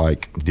prints for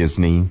like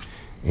Disney,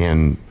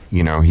 and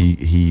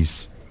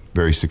he's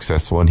very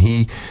successful. And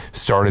he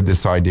started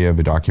this idea of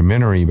a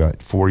documentary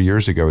about 4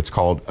 years ago. It's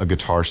called A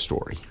Guitar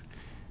Story,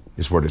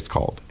 is what it's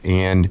called.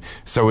 And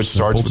so it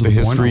starts with the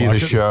history of the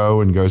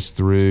show and goes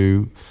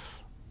through,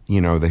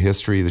 the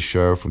history of the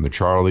show from the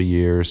Charlie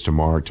years to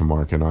Mark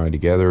and I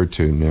together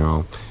to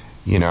now,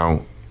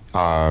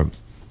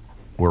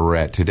 where we're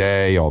at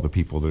today, all the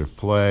people that have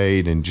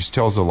played, and just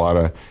tells a lot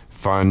of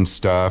fun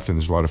stuff. And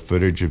there's a lot of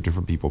footage of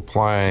different people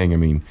playing.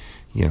 Yngwie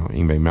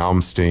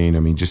Malmsteen.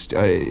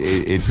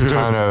 It's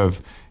kind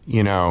of,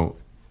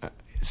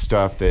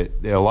 stuff that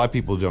a lot of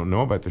people don't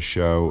know about the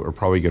show are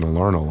probably going to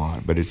learn a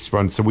lot, but it's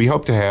fun. So we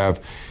hope to have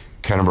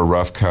kind of a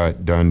rough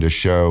cut done to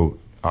show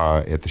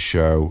at the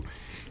show.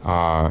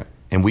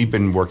 And we've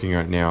been working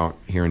on it now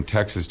here in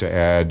Texas to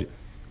add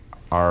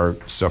our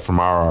stuff from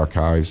our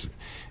archives.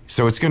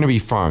 So it's going to be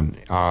fun.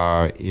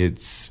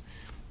 It's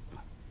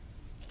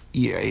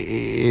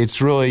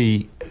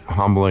really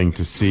humbling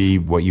to see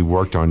what you've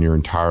worked on your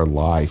entire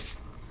life,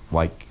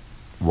 like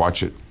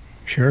watch it,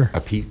 kind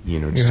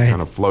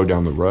of flow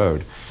down the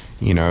road,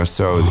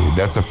 so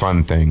that's a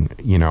fun thing.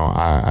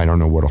 I don't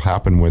know what'll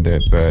happen with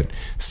it, but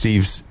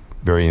Steve's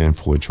very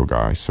influential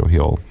guy, so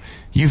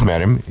you've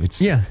met him.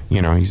 He's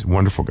a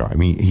wonderful guy.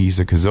 He's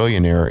a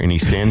gazillionaire, and he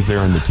stands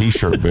there in the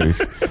T-shirt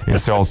booth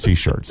and sells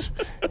T-shirts.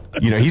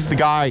 He's the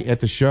guy at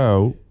the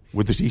show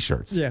with the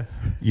T-shirts. Yeah.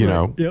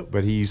 Yep.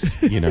 But he's,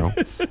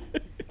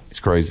 It's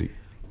crazy.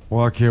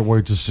 Well, I can't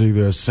wait to see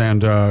this.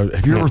 And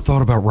have you ever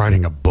thought about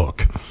writing a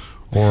book?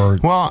 Or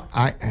Well,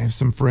 I have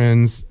some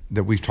friends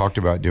that we've talked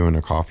about doing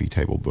a coffee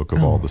table book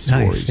of all the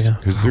stories nice, yeah.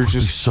 because there's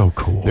just so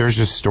cool. There's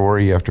just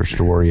story after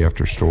story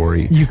after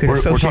story. You could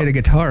associate a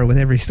guitar with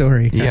every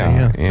story.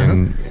 Yeah,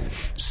 and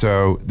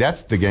so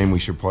that's the game we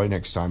should play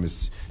next time.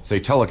 Is say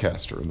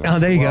Telecaster. And Oh,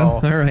 there you go.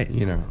 All right.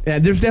 Yeah,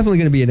 there's definitely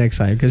going to be a next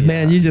time because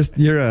man,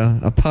 you're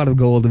a pot of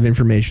gold of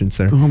information,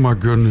 sir. Oh my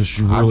goodness,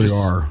 you really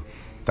are.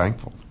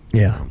 Thankful.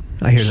 Yeah.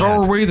 I hear So that.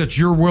 are we that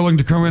you're willing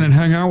to come in and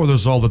hang out with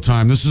us all the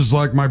time. This is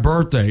like my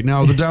birthday.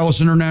 Now, the Dallas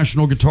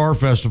International Guitar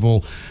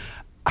Festival,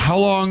 how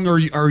long are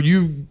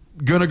you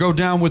going to go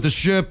down with the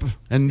ship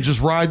and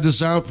just ride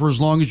this out for as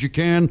long as you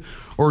can,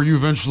 or are you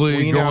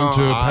eventually going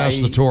to pass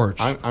the torch?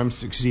 I'm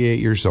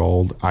 68 years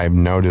old. I have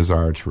no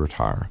desire to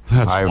retire.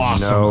 That's I have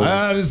awesome.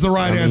 That is the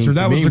right answer.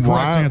 That was the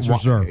correct answer,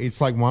 sir.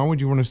 It's like, why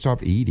would you want to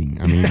stop eating?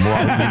 I mean,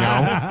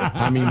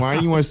 why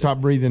do you want to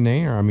stop breathing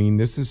air? I mean,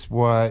 this is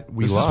what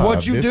we love. This is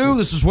what you do.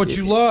 This is what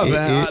you love.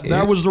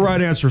 That was the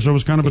right answer. So it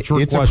was kind of a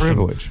trick question. It's a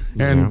privilege.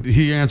 And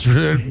he answered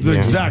it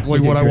exactly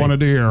what I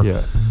wanted to hear.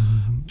 Yeah.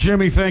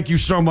 Jimmy, thank you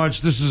so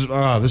much. This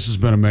has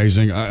been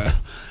amazing.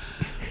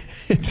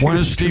 When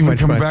is Steven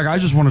coming back? I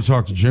just want to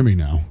talk to Jimmy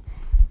now.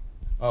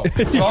 Oh,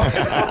 sorry.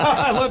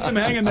 I left him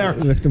hanging there.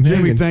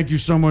 Jimmy, thank you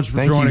so much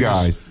for joining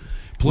us.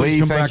 Please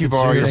come back. Thank you for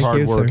all your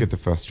hard work at the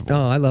festival.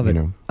 Oh, I love it.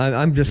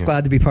 I'm just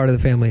glad to be part of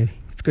the family.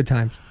 It's good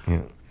times.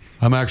 Yeah.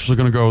 I'm actually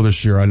going to go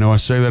this year. I know I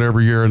say that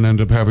every year and end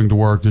up having to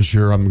work this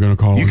year. I'm going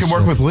to call. You can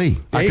work with Lee.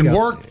 I can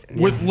work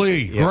with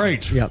Lee. Yeah.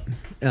 Great. Yep.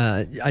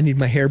 I need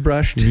my hair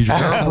brushed. You need your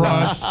hair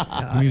brushed.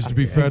 It needs to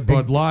be fed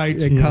Bud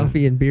Light. And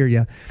coffee and beer,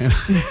 yeah.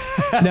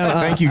 Now,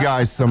 thank you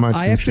guys so much.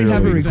 I actually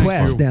have a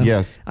request now.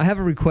 Yes. I have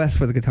a request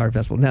for the Guitar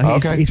Festival. Now,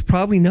 he's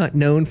probably not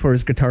known for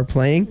his guitar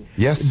playing.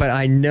 Yes. But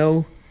I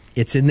know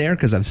it's in there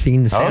because I've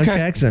seen the sound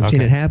checks and I've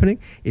seen it happening.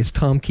 It's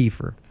Tom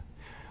Kiefer.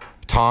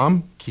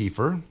 Tom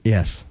Kiefer.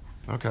 Yes.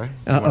 Okay.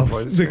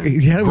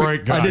 Yeah,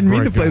 great guy. I didn't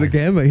mean to play the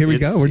game, but here we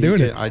go. We're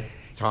doing it.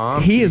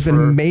 Tom he Kiefer, is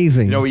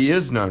amazing. He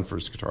is known for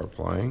his guitar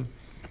playing.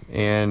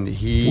 And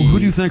who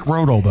do you think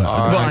wrote all that?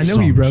 Well, I know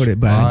he wrote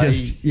it, but I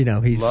just,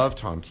 he's... love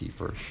Tom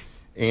Kiefer.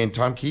 And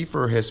Tom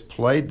Kiefer has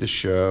played the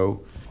show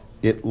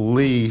at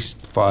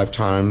least 5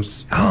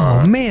 times.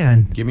 Oh,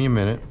 man. Give me a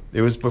minute.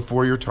 It was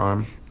before your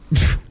time.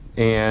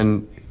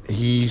 And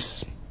we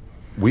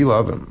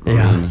love him.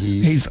 Yeah, I mean,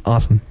 he's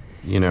awesome.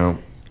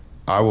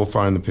 I will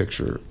find the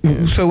picture.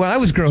 So when I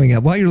was growing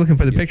up, while you're looking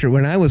for the picture,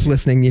 when I was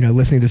listening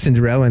to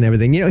Cinderella and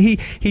everything,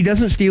 he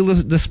doesn't steal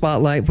the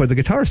spotlight for the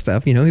guitar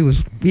stuff.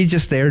 He's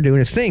just there doing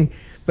his thing.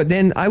 But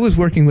then I was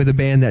working with a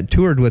band that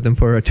toured with him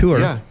for a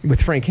tour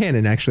with Frank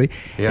Hannon, actually.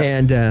 Yeah.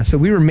 And so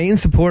we were main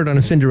support on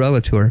a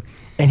Cinderella tour.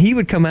 And he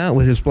would come out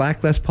with his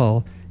black Les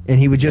Paul, and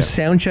he would just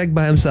sound check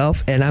by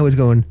himself. And I was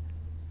going,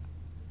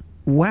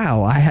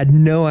 wow, I had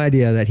no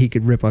idea that he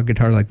could rip a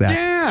guitar like that.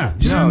 Yeah. I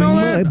knew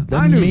that.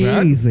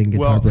 Amazing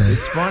guitar player.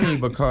 It's funny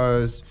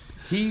because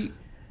he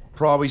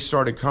probably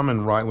started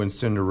coming right when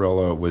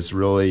Cinderella was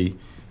really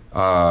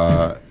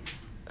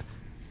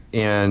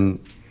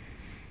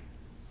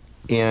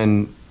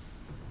in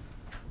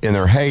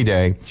their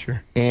heyday.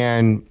 Sure.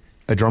 And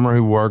a drummer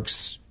who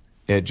works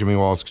at Jimmy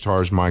Wallace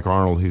Guitars, Mike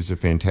Arnold, who's a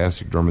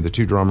fantastic drummer. The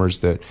two drummers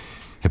that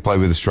have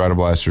played with the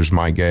Stratoblasters,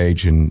 Mike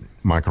Gage and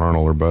Mike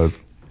Arnold, are both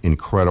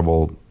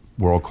incredible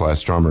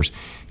world-class drummers.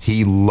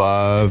 He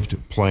loved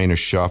playing a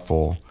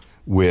shuffle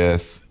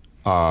with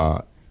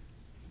Mike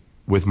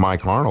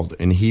Arnold,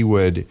 and he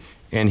would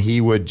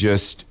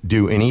just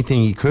do anything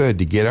he could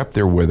to get up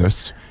there with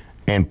us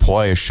and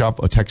play a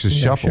Texas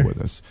shuffle with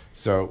us.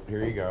 So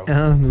here you go.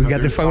 We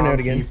got the phone out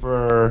again.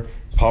 For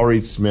Paul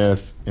Reed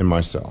Smith and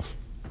myself,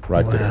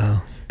 right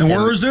there. And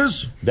where is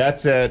this?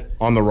 That's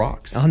On the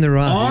Rocks. On the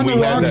Rocks. On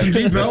the Rocks in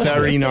Deep the Ellsworth.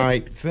 Saturday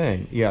night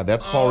thing. Yeah,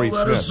 that's Paul Reed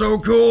Smith. That is so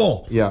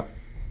cool. Yeah.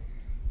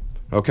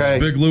 Okay. Is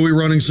Big Louie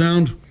running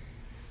sound?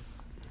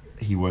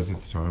 He was at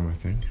the time, I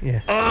think.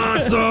 Yeah.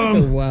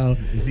 Awesome. Wow.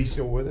 Is he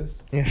still with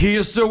us? Yeah. He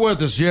is still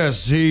with us,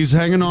 yes. He's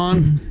hanging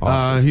on.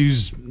 Awesome.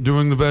 He's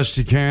doing the best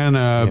he can.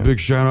 Big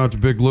shout out to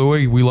Big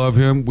Louie. We love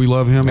him.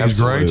 Absolutely. He's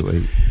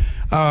great.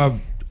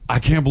 I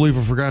can't believe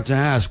I forgot to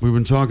ask. We've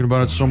been talking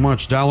about it so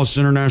much. Dallas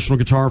International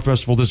Guitar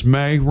Festival this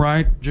May,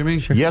 right, Jimmy?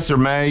 Sure. Yes, sir.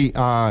 May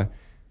 5th,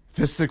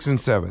 6th, and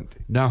 7th.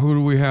 Now, who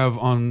do we have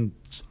on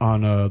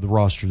the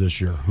roster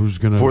this year? Who's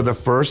going to... For the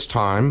first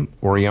time,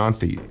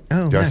 Orianthi.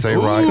 Oh, Did I say it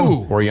right?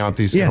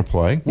 Orianthi's going to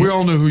play. We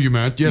all knew who you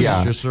meant. Yes,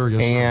 yes, sir.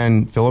 Yes,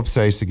 and Philip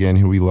Sace, again,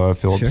 who we love.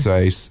 Philip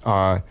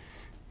Sace.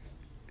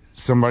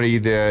 Somebody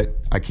that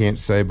I can't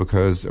say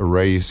because a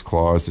race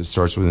clause that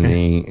starts with an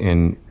E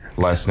and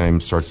last name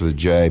starts with a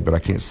J, but I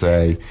can't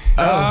say.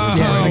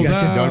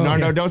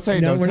 No, don't say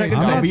it. Don't say it.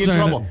 I'll be in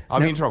trouble. I'll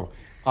be in trouble.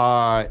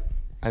 I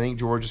think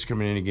George is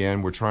coming in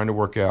again. We're trying to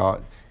work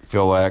out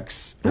Phil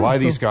X. A lot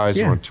of these guys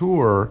are on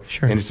tour,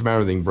 and it's a matter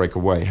of they can break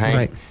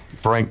away.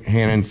 Frank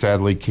Hannon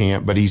sadly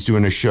can't, but he's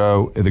doing a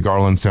show at the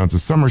Garland Sounds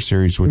of Summer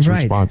series, which we're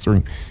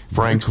sponsoring.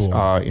 Frank's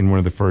in one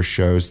of the first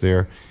shows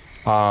there.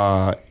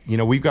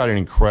 we've got an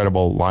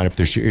incredible lineup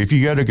this year. If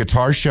you go to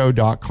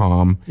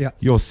guitarshow.com,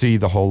 you'll see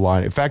the whole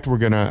line. In fact, we're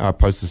going to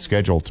post the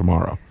schedule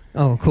tomorrow.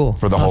 Oh, cool.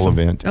 For the whole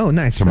event. Oh,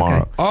 nice.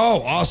 Tomorrow. Okay.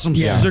 Oh, awesome.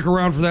 Yeah. Stick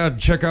around for that.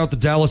 Check out the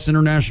Dallas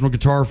International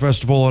Guitar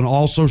Festival on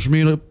all social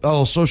media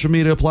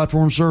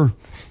platforms, sir.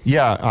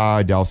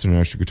 Yeah, Dallas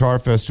International Guitar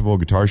Festival.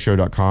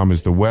 Guitarshow.com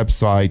is the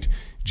website.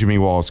 Jimmy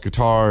Wallace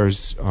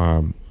Guitars.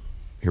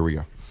 Here we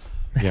go.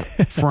 Yeah.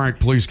 Frank,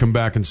 please come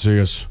back and see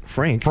us.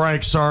 Frank,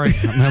 sorry.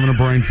 I'm having a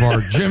brain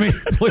fart. Jimmy,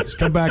 please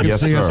come back and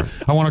see sir.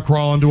 us. I want to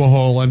crawl into a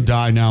hole and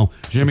die now.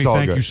 Jimmy,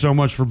 thank good. you so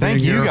much for being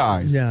here. Thank you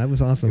guys. Yeah, it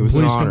was awesome. It was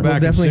Please an come honor.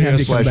 back We'll definitely and have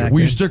see to us. come back. Will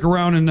you man. stick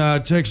around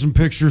and take some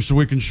pictures so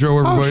we can show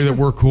everybody that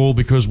we're cool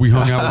because we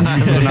hung out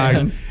with you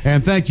tonight?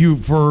 And thank you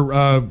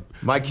for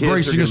My kids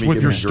gracing are us gonna be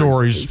with your giving me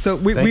stories. So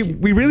we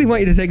really want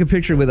you to take a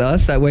picture with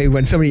us. That way,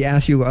 when somebody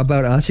asks you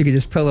about us, you can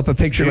just pull up a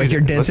picture Dude, like your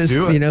let's dentist,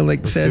 do it.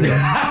 like said,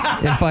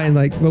 and find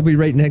we'll be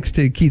right next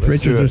to Keith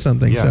Let's do Richards it. or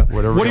something. Yeah, So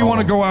whatever What do you y'all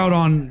want to go out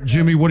on,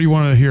 Jimmy? What do you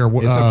want to hear?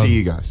 It's up to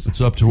you guys. It's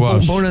up to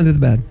us. Born Under the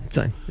Bed.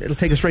 Son, it'll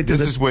take us right to This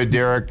the. is with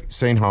Derek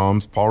St.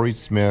 Holmes, Paul Reed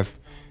Smith,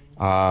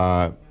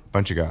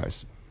 bunch of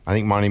guys. I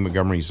think Monty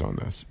Montgomery's on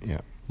this. Yeah.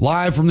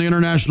 Live from the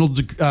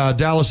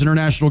Dallas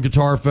International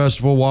Guitar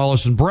Festival,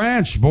 Wallace and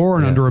Branch,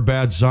 Born Under a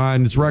Bad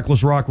Sign. It's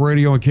Reckless Rock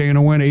Radio and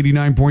KNON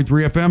 89.3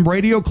 FM.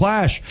 Radio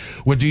Clash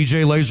with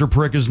DJ Laser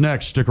Prick is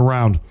next. Stick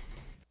around.